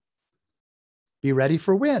weather. Be ready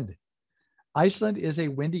for wind. Iceland is a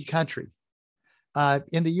windy country.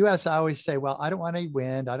 In the US, I always say, well, I don't want any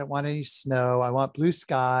wind. I don't want any snow. I want blue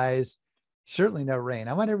skies, certainly no rain.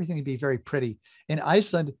 I want everything to be very pretty. In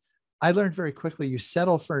Iceland, I learned very quickly, you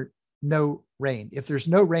settle for no rain. If there's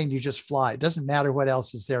no rain, you just fly. It doesn't matter what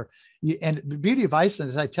else is there. And the beauty of Iceland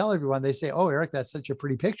is I tell everyone, they say, oh, Eric, that's such a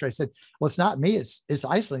pretty picture. I said, well, it's not me. It's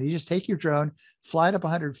Iceland. You just take your drone, fly it up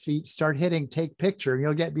 100 feet, start hitting, take picture, and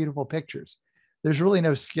you'll get beautiful pictures. There's really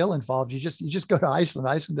no skill involved. You just go to Iceland.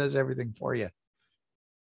 Iceland does everything for you.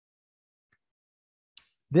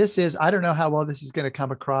 This is, I don't know how well this is going to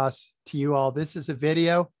come across to you all. This is a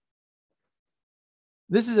video.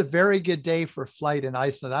 This is a very good day for flight in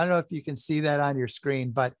Iceland. I don't know if you can see that on your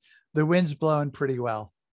screen, but the wind's blowing pretty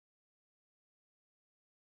well.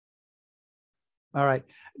 All right.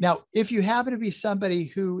 Now, if you happen to be somebody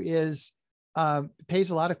who is pays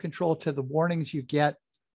a lot of control to the warnings you get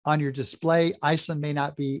on your display, Iceland may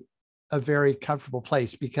not be a very comfortable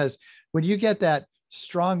place because when you get that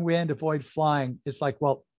strong wind, avoid flying, it's like,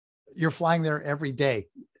 well, you're flying there every day.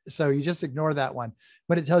 So you just ignore that one.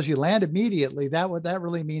 When it tells you land immediately, what that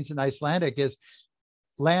really means in Icelandic is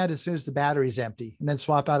land as soon as the battery's empty and then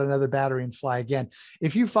swap out another battery and fly again.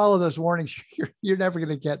 If you follow those warnings, you're never going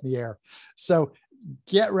to get in the air. So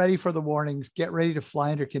get ready for the warnings, get ready to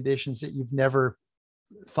fly under conditions that you've never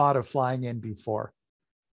thought of flying in before.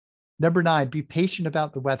 Number 9, be patient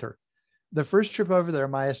about the weather. The first trip over there,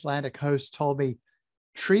 my Icelandic host told me,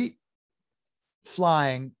 treat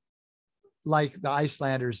flying like the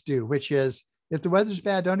Icelanders do, which is if the weather's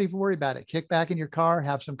bad, don't even worry about it. Kick back in your car,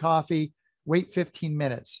 have some coffee, wait 15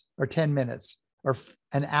 minutes or 10 minutes or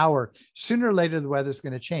an hour. Sooner or later, the weather's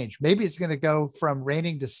going to change. Maybe it's going to go from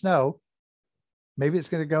raining to snow. Maybe it's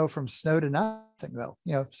going to go from snow to nothing, though.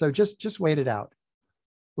 So just wait it out.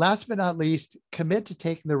 Last but not least, commit to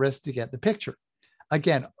taking the risk to get the picture.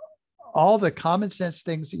 Again, all the common sense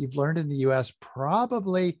things that you've learned in the US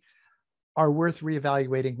probably are worth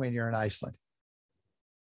reevaluating when you're in Iceland.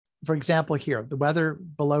 For example, here, the weather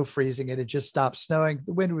below freezing, it had just stopped snowing.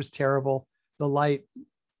 The wind was terrible. The light,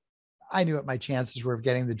 I knew what my chances were of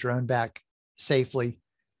getting the drone back safely.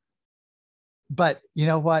 But you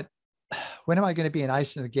know what? When am I going to be in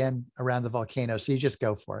Iceland again around the volcano? So you just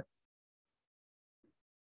go for it.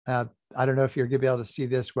 I don't know if you're going to be able to see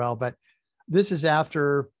this well, but this is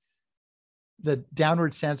after the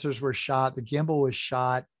downward sensors were shot. The gimbal was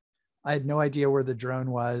shot. I had no idea where the drone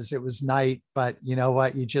was. It was night, but you know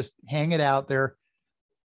what? You just hang it out there,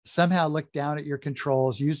 somehow look down at your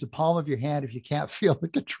controls, use the palm of your hand. If you can't feel the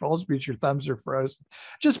controls because your thumbs are frozen,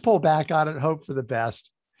 just pull back on it, hope for the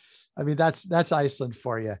best. I mean, that's Iceland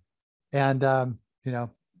for you. And,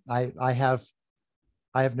 I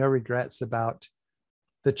have no regrets about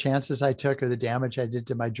the chances I took or the damage I did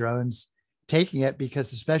to my drones taking it,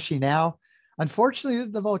 because especially now, unfortunately,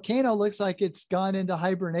 the volcano looks like it's gone into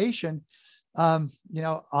hibernation.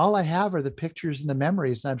 All I have are the pictures and the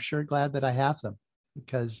memories. And I'm sure glad that I have them,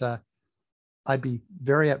 because I'd be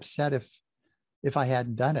very upset if I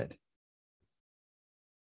hadn't done it.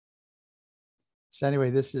 So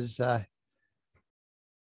anyway, this is, I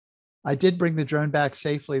did bring the drone back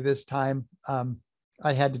safely this time.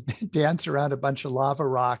 I had to dance around a bunch of lava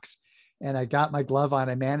rocks, and I got my glove on.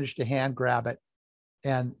 I managed to hand grab it.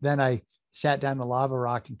 And then I sat down the lava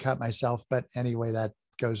rock and cut myself. But anyway, that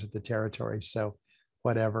goes with the territory. So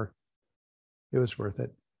whatever, it was worth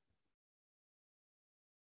it.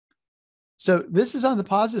 So this is on the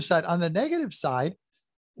positive side. On the negative side,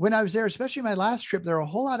 when I was there, especially my last trip, there were a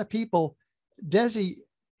whole lot of people. Desi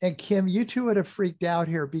and Kim, you two would have freaked out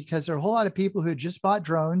here, because there are a whole lot of people who had just bought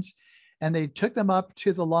drones and they took them up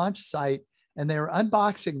to the launch site and they were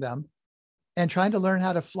unboxing them and trying to learn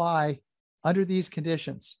how to fly under these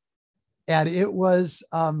conditions. And it was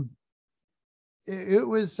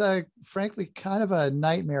frankly kind of a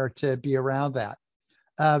nightmare to be around that.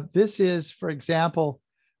 This is, for example,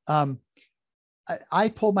 I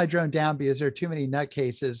pulled my drone down because there are too many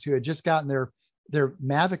nutcases who had just gotten their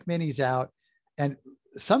Mavic Minis out, and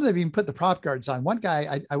some of them even put the prop guards on. One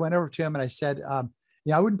guy, I went over to him and I said,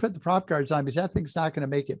 I wouldn't put the prop guards on because that thing's not going to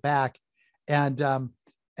make it back. And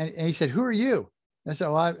he said, "Who are you?" I said,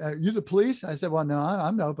 "Well, are you the police?" I said, "Well, no,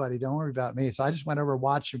 I'm nobody. Don't worry about me." So I just went over and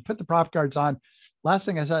watched him put the prop guards on. Last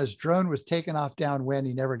thing I saw, his drone was taken off downwind.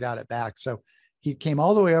 He never got it back. So he came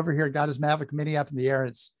all the way over here, got his Mavic Mini up in the air. And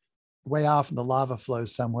it's way off in the lava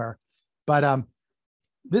flows somewhere. But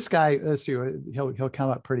this guy, let's see, he'll come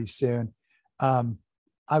up pretty soon. I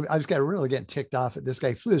was really getting ticked off at this guy.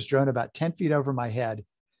 He flew his drone about 10 feet over my head.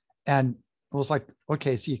 And I was like,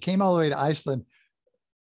 okay, so you came all the way to Iceland.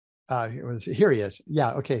 Here he is.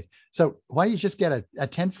 Yeah. Okay. So why don't you just get a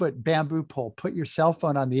 10-foot bamboo pole, put your cell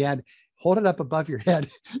phone on the end, hold it up above your head.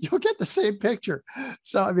 You'll get the same picture.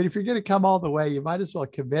 So, I mean, if you're going to come all the way, you might as well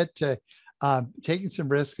commit to taking some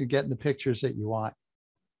risks and getting the pictures that you want.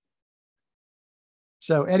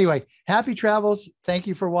 So anyway, happy travels. Thank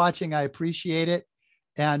you for watching. I appreciate it.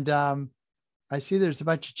 And I see there's a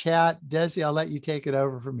bunch of chat. Desi, I'll let you take it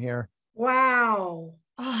over from here. Wow.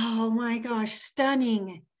 Oh my gosh.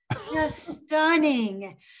 Stunning. Just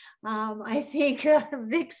stunning. I think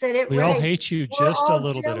Vic said it we right. all hate you just a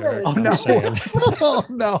little bit, Eric. Oh no. Oh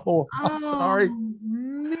no. I'm sorry.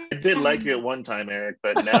 Man. I did like you at one time, Eric,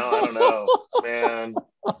 but now I don't know, man.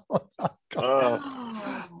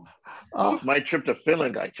 My trip to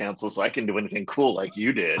Finland got canceled, so I can do anything cool like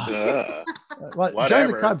you did. Well, join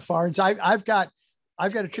the club, Farns. I've got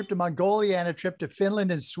a trip to Mongolia and a trip to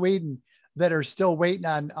Finland and Sweden that are still waiting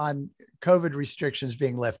on COVID restrictions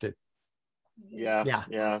being lifted. Yeah.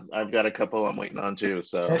 I've got a couple I'm waiting on too.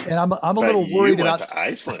 So, and I'm a little worried about to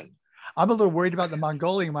Iceland. I'm a little worried about the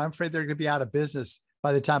Mongolian. I'm afraid they're going to be out of business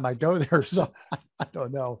by the time I go there. So I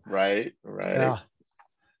don't know. Right. Yeah.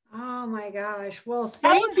 Oh my gosh. Well, That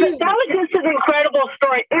thank you. was just an incredible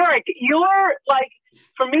story. Eric, you're like,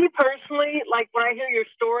 for me personally, like when I hear your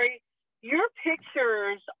story, your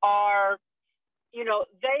pictures are,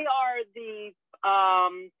 they are the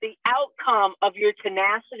outcome of your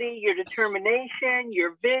tenacity, your determination,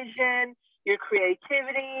 your vision, your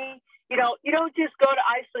creativity. You don't just go to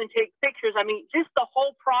Iceland and take pictures. I mean, just the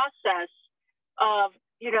whole process of,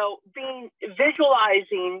 being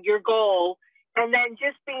visualizing your goal and then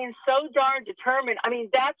just being so darn determined. I mean,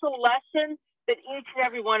 that's a lesson that each and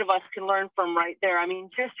every one of us can learn from right there. I mean,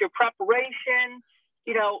 just your preparation,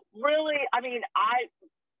 really,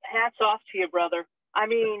 hats off to you, brother. I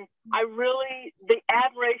mean, the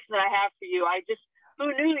admiration that I have for you,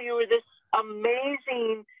 who knew you were this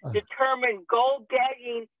amazing, determined,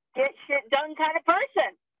 goal-gagging, get shit done kind of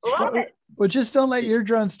person. Love it. Well, just don't let your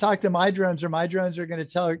drones talk to my drones, or my drones are going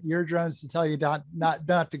to tell your drones to tell you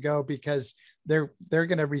not to go, because they're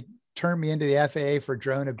going to return me into the FAA for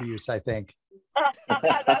drone abuse, I think.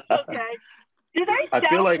 That's okay. Do they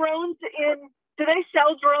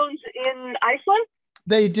sell drones in Iceland?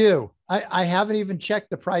 They do. I haven't even checked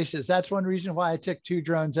the prices. That's one reason why I took 2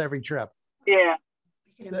 drones every trip. Yeah.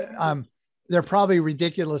 They're probably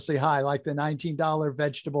ridiculously high, like the $19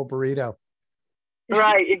 vegetable burrito.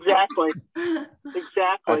 Right, exactly.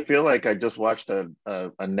 I feel like I just watched a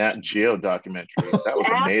Nat Geo documentary. That was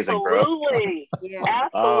amazing, bro. Absolutely. Yeah.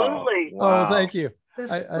 Absolutely. Oh, thank you.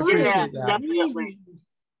 I appreciate that. Definitely.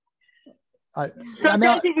 So,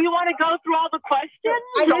 Daisy, do you want to go through all the questions?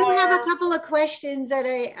 I do have a couple of questions that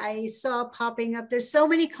I saw popping up. There's so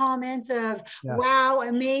many comments of wow,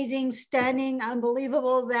 amazing, stunning,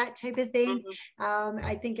 unbelievable, that type of thing.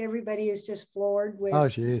 I think everybody is just floored with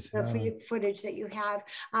the footage that you have.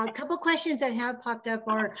 A couple of questions that have popped up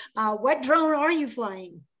are, what drone are you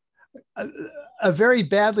flying? A very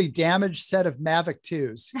badly damaged set of Mavic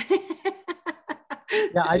 2s.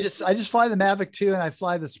 Yeah, I just fly the Mavic 2 and I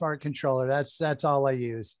fly the smart controller. That's all I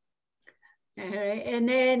use. All right. And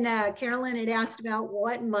then Carolyn had asked about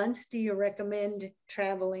what months do you recommend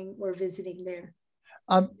traveling or visiting there?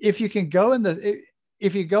 If you go in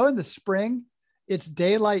the spring, it's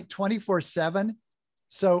daylight 24/7.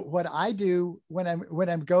 So what I do when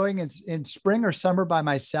I'm going in spring or summer by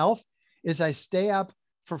myself is I stay up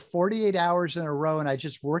for 48 hours in a row and I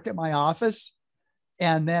just work at my office,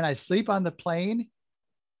 and then I sleep on the plane.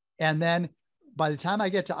 And then by the time I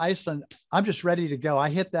get to Iceland, I'm just ready to go.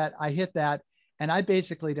 I hit that, and I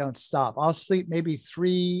basically don't stop. I'll sleep maybe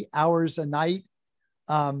 3 hours a night.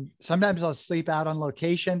 Sometimes I'll sleep out on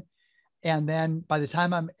location. And then by the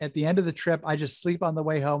time I'm at the end of the trip, I just sleep on the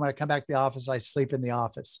way home. When I come back to the office, I sleep in the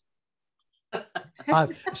office.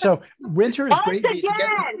 So winter is great.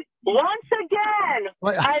 Once again,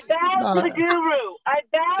 I bow to the guru. I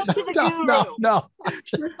bow to the guru. No.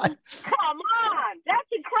 Come on,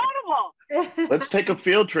 that's incredible. Let's take a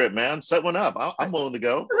field trip, man. Set one up. I'm willing to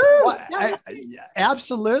go.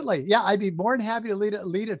 Absolutely. Yeah, I'd be more than happy to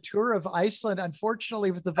lead a tour of Iceland.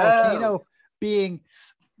 Unfortunately, with the volcano being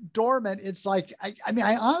dormant, it's like,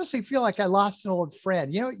 I honestly feel like I lost an old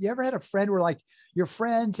friend. You ever had a friend where like you're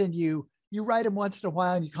friends and you write him once in a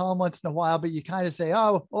while and you call him once in a while, but you kind of say,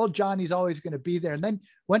 oh, old Johnny's always going to be there. And then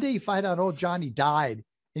one day you find out old Johnny died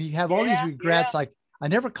and you have all these regrets. Like, I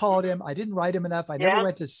never called him. I didn't write him enough. I never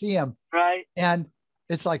went to see him. Right. And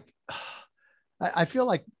it's like, I feel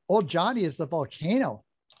like old Johnny is the volcano.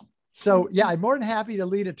 So yeah, I'm more than happy to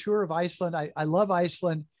lead a tour of Iceland. I love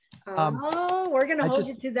Iceland. We're going to hold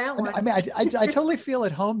you to that one. I totally feel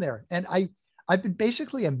at home there. And I've been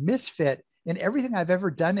basically a misfit in everything I've ever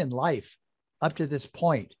done in life up to this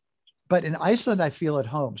point. But in Iceland, I feel at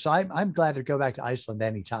home. So I'm glad to go back to Iceland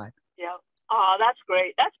anytime. Yeah. Oh, that's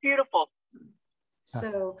great. That's beautiful.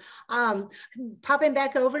 So popping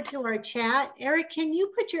back over to our chat, Eric, can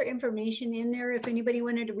you put your information in there if anybody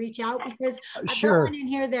wanted to reach out? Because I've got one in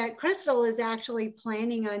here that Crystal is actually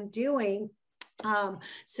planning on doing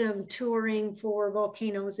some touring for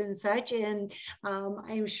volcanoes and such. And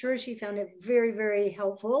I'm sure she found it very, very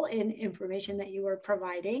helpful in information that you were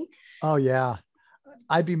providing. Oh, yeah.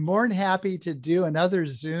 I'd be more than happy to do another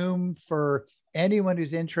Zoom for anyone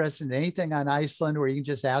who's interested in anything on Iceland, where you can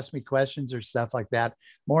just ask me questions or stuff like that.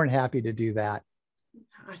 More than happy to do that.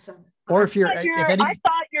 Awesome. Or if I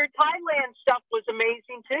thought your Thailand stuff was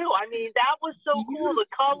amazing too. I mean, that was so cool. The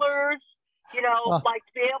colors, like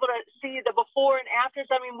to be able to see the before and afters.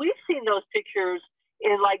 I mean, we've seen those pictures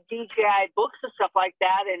in like DJI books and stuff like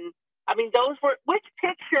that. And I mean, which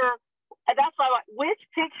picture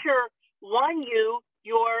won you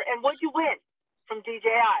and what'd you win from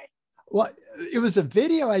DJI? Well, it was a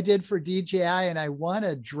video I did for DJI, and I won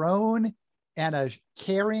a drone and a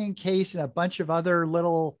carrying case and a bunch of other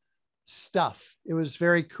little stuff. It was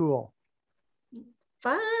very cool.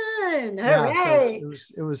 Fun. All right.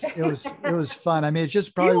 So it was fun. I mean, it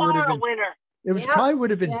just probably would have been a winner. It was probably would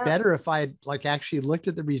have been better if I had like actually looked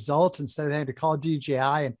at the results instead of having to call DJI.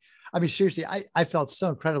 And I mean, seriously, I felt so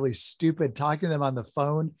incredibly stupid talking to them on the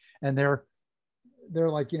phone, and they're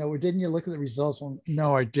like, well, didn't you look at the results? Well,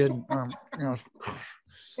 no, I didn't.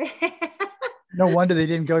 No wonder they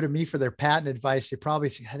didn't go to me for their patent advice. They probably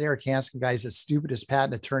said, Eric Hanscom, guy, is the stupidest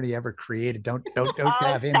patent attorney ever created. Don't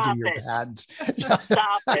have him do your patents. Stop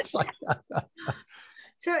it. Like,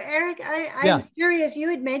 so Eric, I'm curious, you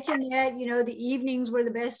had mentioned that, the evenings were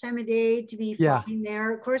the best time of day to be flying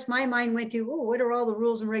there. Of course, my mind went to, what are all the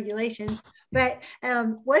rules and regulations? But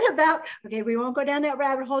what about, okay, we won't go down that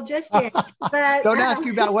rabbit hole just yet. But don't ask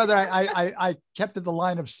me about whether I kept in the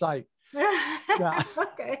line of sight. Yeah.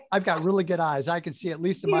 Okay. I've got really good eyes. I can see at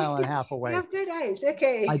least a mile and a half away. You have good eyes.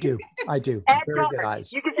 Okay. I do. At Very dark. good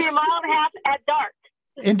eyes. You can see a mile and a half at dark.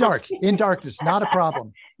 In darkness, not a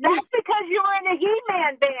problem. That's because you were in a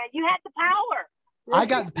He-Man band. You had the power. I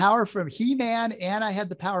got the power from He-Man, and I had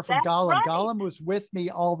the power from Gollum. Right. Gollum was with me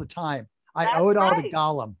all the time. I owed all to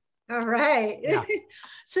Gollum. All right. Yeah.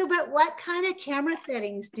 So, but what kind of camera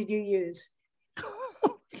settings did you use?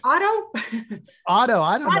 Auto. I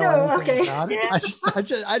don't know anything about it.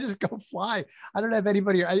 Yeah. I just go fly. I don't have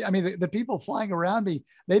anybody. I mean, the people flying around me,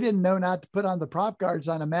 they didn't know not to put on the prop guards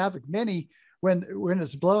on a Mavic Mini when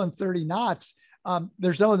it's blowing 30 knots.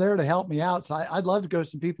 There's no one there to help me out. So I'd love to go to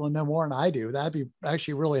some people who know more than I do. That'd be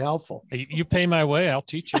actually really helpful. You pay my way, I'll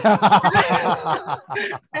teach you.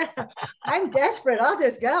 I'm desperate. I'll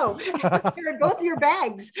just go. Both your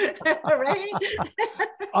bags, right?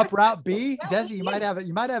 Up Route B, Desi, you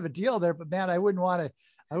might have a deal there, but man, I wouldn't want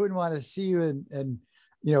to see you and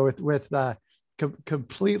with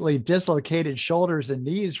completely dislocated shoulders and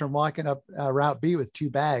knees from walking up Route B with 2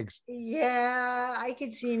 bags. Yeah, I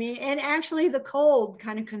could see me. And actually the cold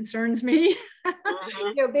kind of concerns me.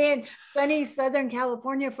 Being sunny Southern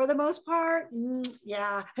California for the most part.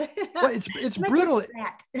 Yeah. Well, it's brutal.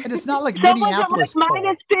 And it's not like so Minneapolis. Was it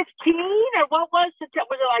like -15 or what was it?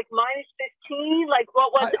 Was it like -15? Like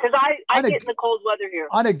what was it? Because I get in the cold weather here.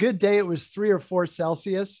 On a good day, it was 3 or 4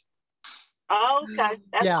 Celsius. Oh, okay.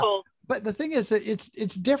 That's cold. But the thing is that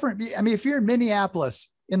it's different. I mean, if you're in Minneapolis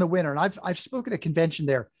in the winter, and I've spoken at a convention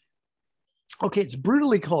there, okay, it's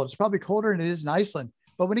brutally cold. It's probably colder than it is in Iceland.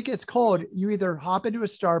 But when it gets cold, you either hop into a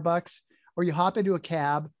Starbucks or you hop into a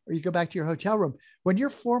cab or you go back to your hotel room. When you're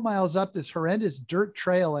 4 miles up this horrendous dirt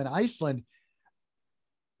trail in Iceland,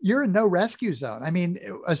 you're in no rescue zone. I mean,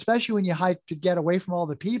 especially when you hike to get away from all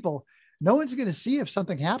the people, no one's going to see if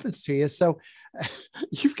something happens to you. So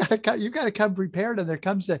you've got to come prepared. And there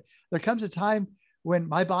comes a time when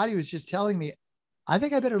my body was just telling me, I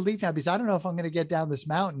think I better leave now because I don't know if I'm going to get down this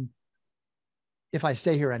mountain if I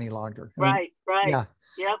stay here any longer. Right. Yeah.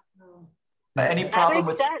 Yep. Any problem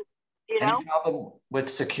with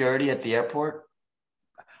security at the airport?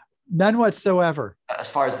 None whatsoever. As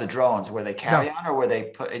far as the drones, were they carry on or were they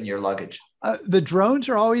put in your luggage? The drones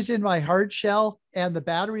are always in my hard shell and the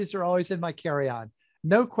batteries are always in my carry-on.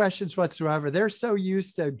 No questions whatsoever. They're so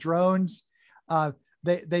used to drones.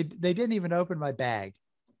 They didn't even open my bag.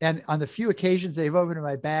 And on the few occasions they've opened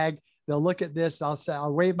my bag, they'll look at this and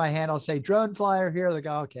I'll wave my hand. I'll say, drone flyer here. They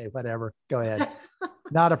go, okay, whatever, go ahead.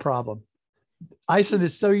 Not a problem. Iceland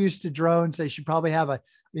is so used to drones. They should probably have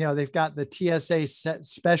they've got the TSA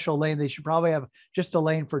special lane. They should probably have just a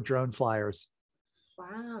lane for drone flyers.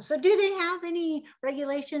 Wow. So do they have any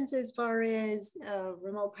regulations as far as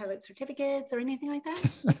remote pilot certificates or anything like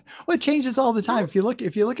that? Well, it changes all the time. If you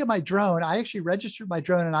look at my drone, I actually registered my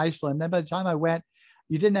drone in Iceland. Then by the time I went,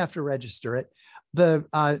 you didn't have to register it. The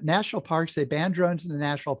national parks, they banned drones in the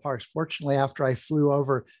national parks. Fortunately, after I flew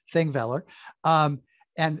over Thingvellir,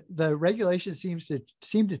 and the regulation seem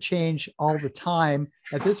to change all the time.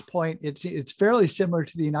 At this point, it's fairly similar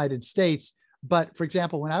to the United States. But for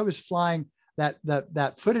example, when I was flying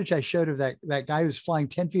that footage I showed of that guy who's flying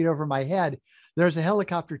 10 feet over my head, there's a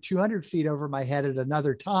helicopter 200 feet over my head at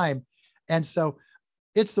another time. And so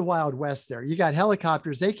it's the Wild West there. You got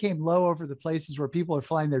helicopters. They came low over the places where people are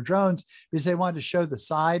flying their drones because they wanted to show the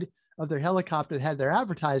side of their helicopter that had their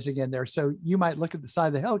advertising in there. So you might look at the side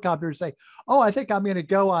of the helicopter and say, oh, I think I'm going to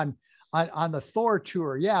go on the Thor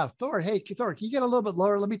tour. Yeah, Thor. Hey, Thor, can you get a little bit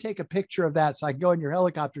lower? Let me take a picture of that so I can go on your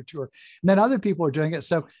helicopter tour. And then other people are doing it.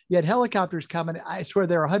 So you had helicopters coming. I swear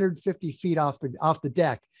they're 150 feet off the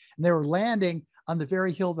deck, and they were landing on the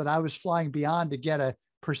very hill that I was flying beyond to get a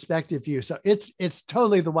perspective view. So it's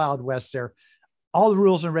totally the Wild West there. All the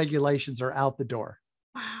rules and regulations are out the door.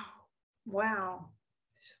 Wow.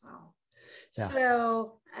 Yeah.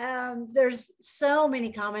 So there's so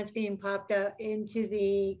many comments being popped up into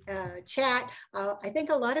the chat. I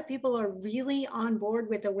think a lot of people are really on board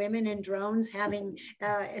with the women and drones having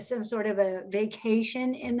some sort of a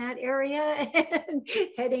vacation in that area and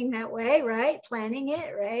heading that way, right? Planning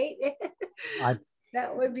it, right?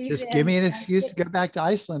 That would be just fantastic. give me an excuse to go back to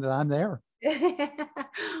Iceland and I'm there.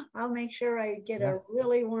 I'll make sure I get a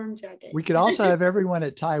really warm jacket. We could also have everyone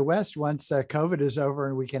at Thai West once COVID is over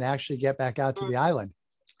and we can actually get back out to the island.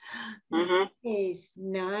 Nice,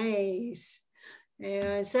 nice.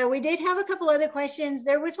 And so we did have a couple other questions.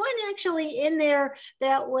 There was one actually in there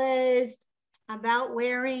that was about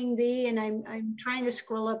wearing and I'm trying to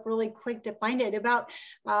scroll up really quick to find it, about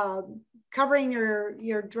covering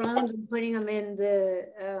your drones and putting them in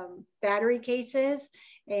the battery cases.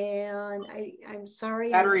 And I'm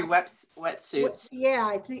sorry. Battery wetsuits. Yeah,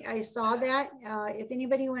 I think I saw that. If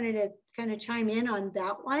anybody wanted to kind of chime in on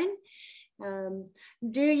that one.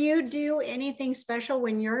 Do you do anything special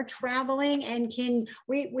when you're traveling? And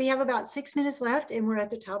we have about 6 minutes left and we're at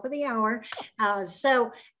the top of the hour.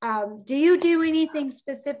 So do you do anything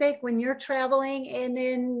specific when you're traveling, and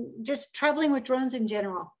then just traveling with drones in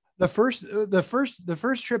general? The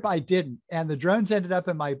first trip I didn't, and the drones ended up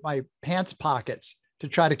in my pants pockets to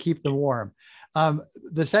try to keep them warm.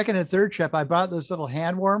 The second and third trip, I bought those little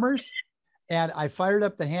hand warmers and I fired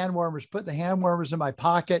up the hand warmers, put the hand warmers in my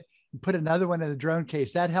pocket, and put another one in the drone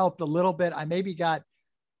case. That helped a little bit. I maybe got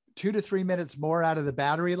 2 to 3 minutes more out of the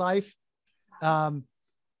battery life,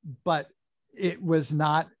 but it was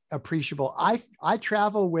not appreciable. I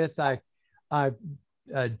travel with a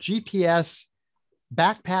GPS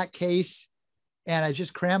backpack case, and I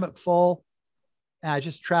just cram it full, and I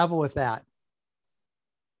just travel with that.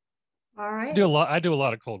 All right. I do a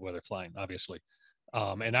lot of cold weather flying, obviously,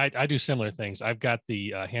 and I do similar things. I've got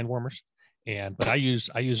the hand warmers. But I use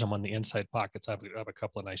them on the inside pockets. I have a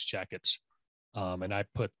couple of nice jackets, and I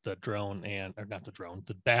put the drone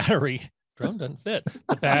the battery. Drone doesn't fit.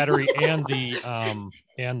 The battery and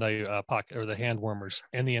the pocket, or the hand warmers,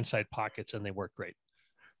 in the inside pockets, and they work great.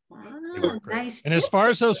 They work great. Nice. And as far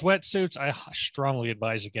as those wetsuits, I strongly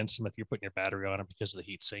advise against them if you're putting your battery on them because of the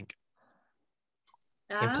heat sink.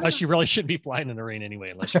 And plus, you really shouldn't be flying in the rain anyway,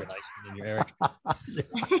 unless you're nice and you're Eric.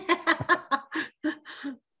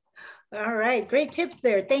 All right, great tips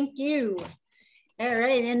there. Thank you. All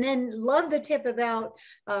right, and then love the tip about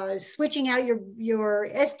switching out your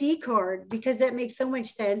SD card, because that makes so much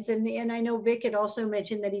sense. And I know Vic had also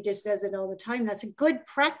mentioned that he just does it all the time. That's a good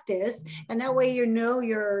practice, and that way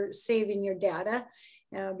you're saving your data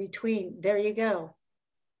between. There you go.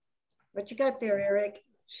 What you got there, Eric?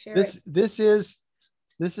 Share it.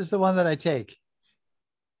 This is the one that I take,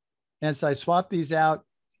 and so I swap these out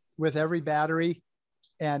with every battery.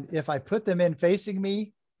 And if I put them in facing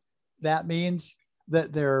me, that means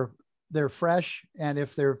that they're fresh. And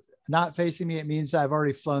if they're not facing me, it means I've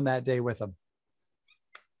already flown that day with them.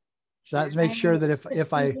 So that makes sure that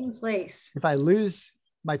if I lose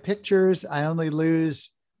my pictures, I only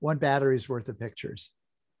lose one battery's worth of pictures.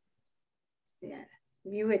 Yeah.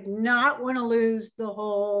 You would not want to lose the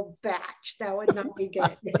whole batch. That would not be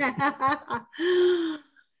good.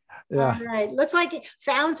 Yeah. All right. Looks like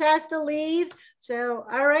Founds has to leave. So,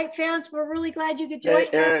 all right, Founds, we're really glad you could join us.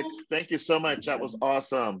 Eric, thank you so much. That was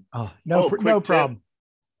awesome. Oh, no problem.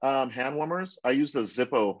 Hand warmers. I use the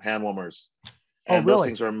Zippo hand warmers. And those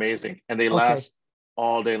things are amazing. And they last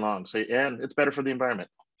all day long. So, and it's better for the environment.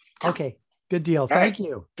 Okay. Good deal. Thank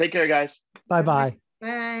you. Take care, guys. Bye-bye. Bye.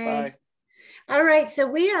 Bye. All right. So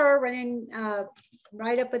we are running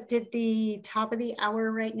right up at the top of the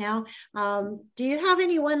hour right now. Do you have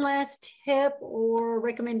any one last tip or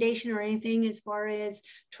recommendation or anything as far as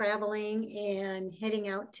traveling and heading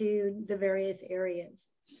out to the various areas?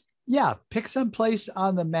 Yeah, pick some place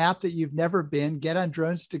on the map that you've never been, get on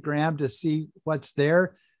Dronestagram to see what's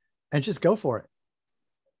there, and just go for it.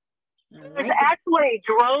 There's actually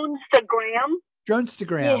Dronestagram.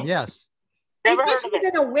 Dronestagram, yes. He's actually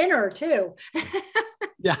been a winner too.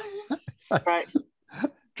 Yeah. Right.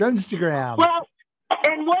 Dronestagram. Well,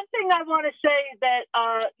 and one thing I want to say that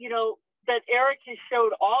that Eric has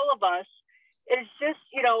showed all of us is just,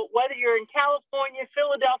 whether you're in California,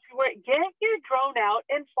 Philadelphia, get your drone out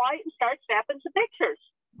and fly it and start snapping some pictures.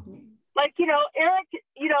 Like, Eric,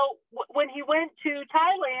 when he went to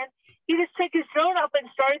Thailand, he just took his drone up and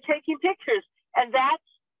started taking pictures. And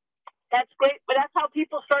that's great. But that's how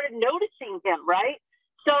people started noticing him, right?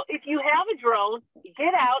 So if you have a drone,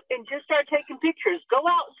 get out and just start taking pictures. Go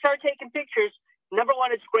out and start taking pictures. Number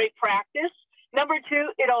one, it's great practice. Number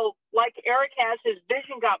two, like Eric has, his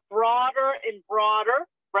vision got broader and broader,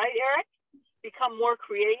 right, Eric? Become more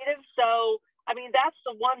creative. So, I mean, that's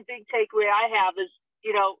the one big takeaway I have is,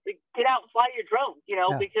 get out and fly your drone,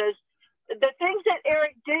 because the things that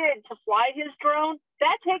Eric did to fly his drone,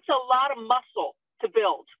 that takes a lot of muscle to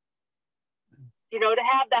build, to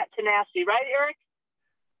have that tenacity, right, Eric?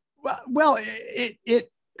 Well,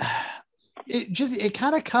 it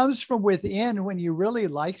kind of comes from within when you really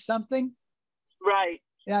like something. Right.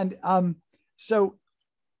 And so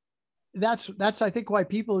that's I think why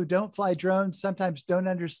people who don't fly drones sometimes don't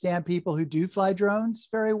understand people who do fly drones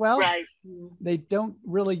very well. Right. They don't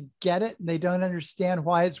really get it. They don't understand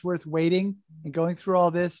why it's worth waiting and going through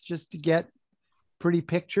all this just to get pretty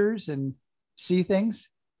pictures and see things.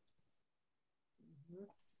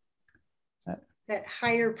 That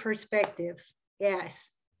higher perspective.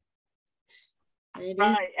 Yes.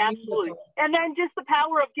 Right, absolutely. And then just the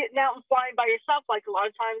power of getting out and flying by yourself. Like a lot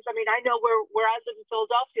of times, I mean, I know where I live in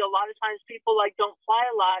Philadelphia, a lot of times people like don't fly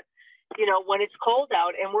a lot, you know, when it's cold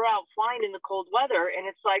out, and we're out flying in the cold weather. And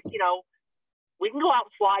it's like, you know, we can go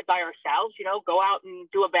out and fly by ourselves, you know, go out and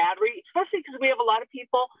do a battery, especially because we have a lot of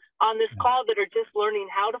people on this call that are just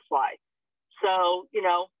learning how to fly. So, you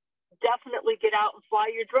know, definitely get out and fly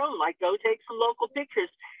your drone, like go take some local pictures.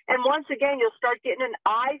 And once again, you'll start getting an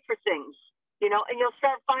eye for things, you know, and you'll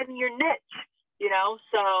start finding your niche, you know,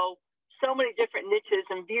 so many different niches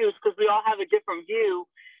and views, because we all have a different view,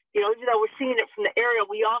 you know, even though we're seeing it from the aerial,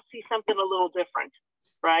 we all see something a little different,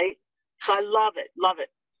 right? So I love it. Love it.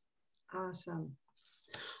 Awesome.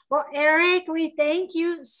 Well, Eric, we thank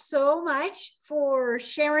you so much for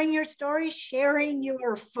sharing your story, sharing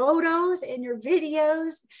your photos and your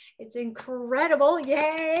videos. It's incredible.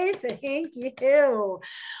 Yay. Thank you.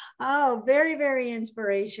 Oh, very, very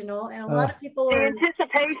inspirational. And a lot of people the are.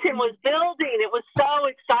 Anticipation was building. It was so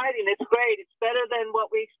exciting. It's great. It's better than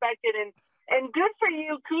what we expected. And good for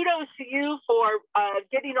you. Kudos to you for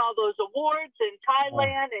getting all those awards in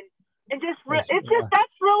Thailand. And just,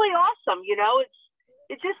 that's really awesome. You know,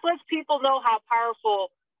 it just lets people know how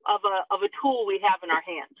powerful of a tool we have in our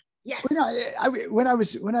hand. Yes. When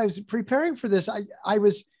I was preparing for this,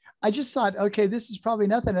 I just thought, okay, this is probably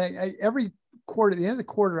nothing. Every quarter, at the end of the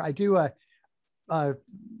quarter, I do I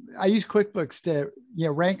use QuickBooks to, you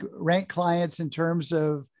know, rank clients in terms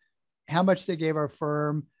of how much they gave our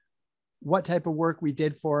firm, what type of work we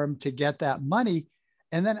did for them to get that money.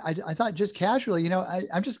 And then I thought, just casually, you know,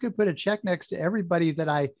 I'm just going to put a check next to everybody that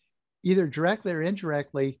I either directly or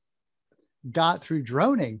indirectly got through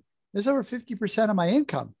droning. It's over 50% of my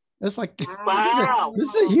income. It's like, wow.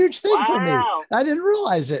 this is a huge thing for me. I didn't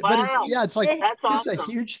realize it, but it's like, it's a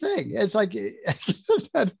huge thing. It's like, if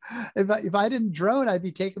I didn't drone, I'd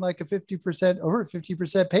be taking like over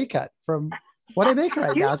 50% pay cut from what I make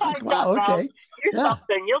right now. It's like, wow, okay.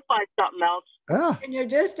 You'll find something else. Yeah. And you're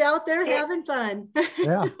just out there having fun.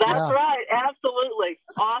 Yeah. That's right. Absolutely.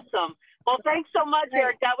 Awesome. Well, thanks so much,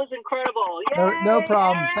 Eric. That was incredible. No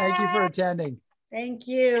problem. Thank you for attending. Thank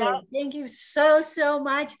you. Yep. Thank you so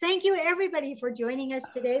much. Thank you, everybody, for joining us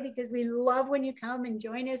today, because we love when you come and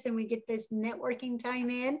join us and we get this networking time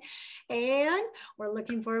in. And we're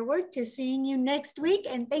looking forward to seeing you next week.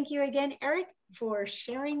 And thank you again, Eric, for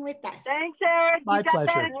sharing with us. Thanks, Eric. My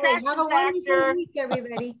pleasure. Have a wonderful week,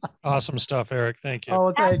 everybody. Awesome stuff, Eric. Thank you.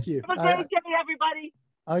 Oh, thank you. Have a great day, everybody.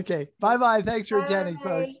 Okay. Bye-bye. Thanks for attending,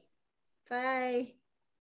 folks. Bye.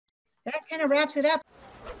 That kind of wraps it up.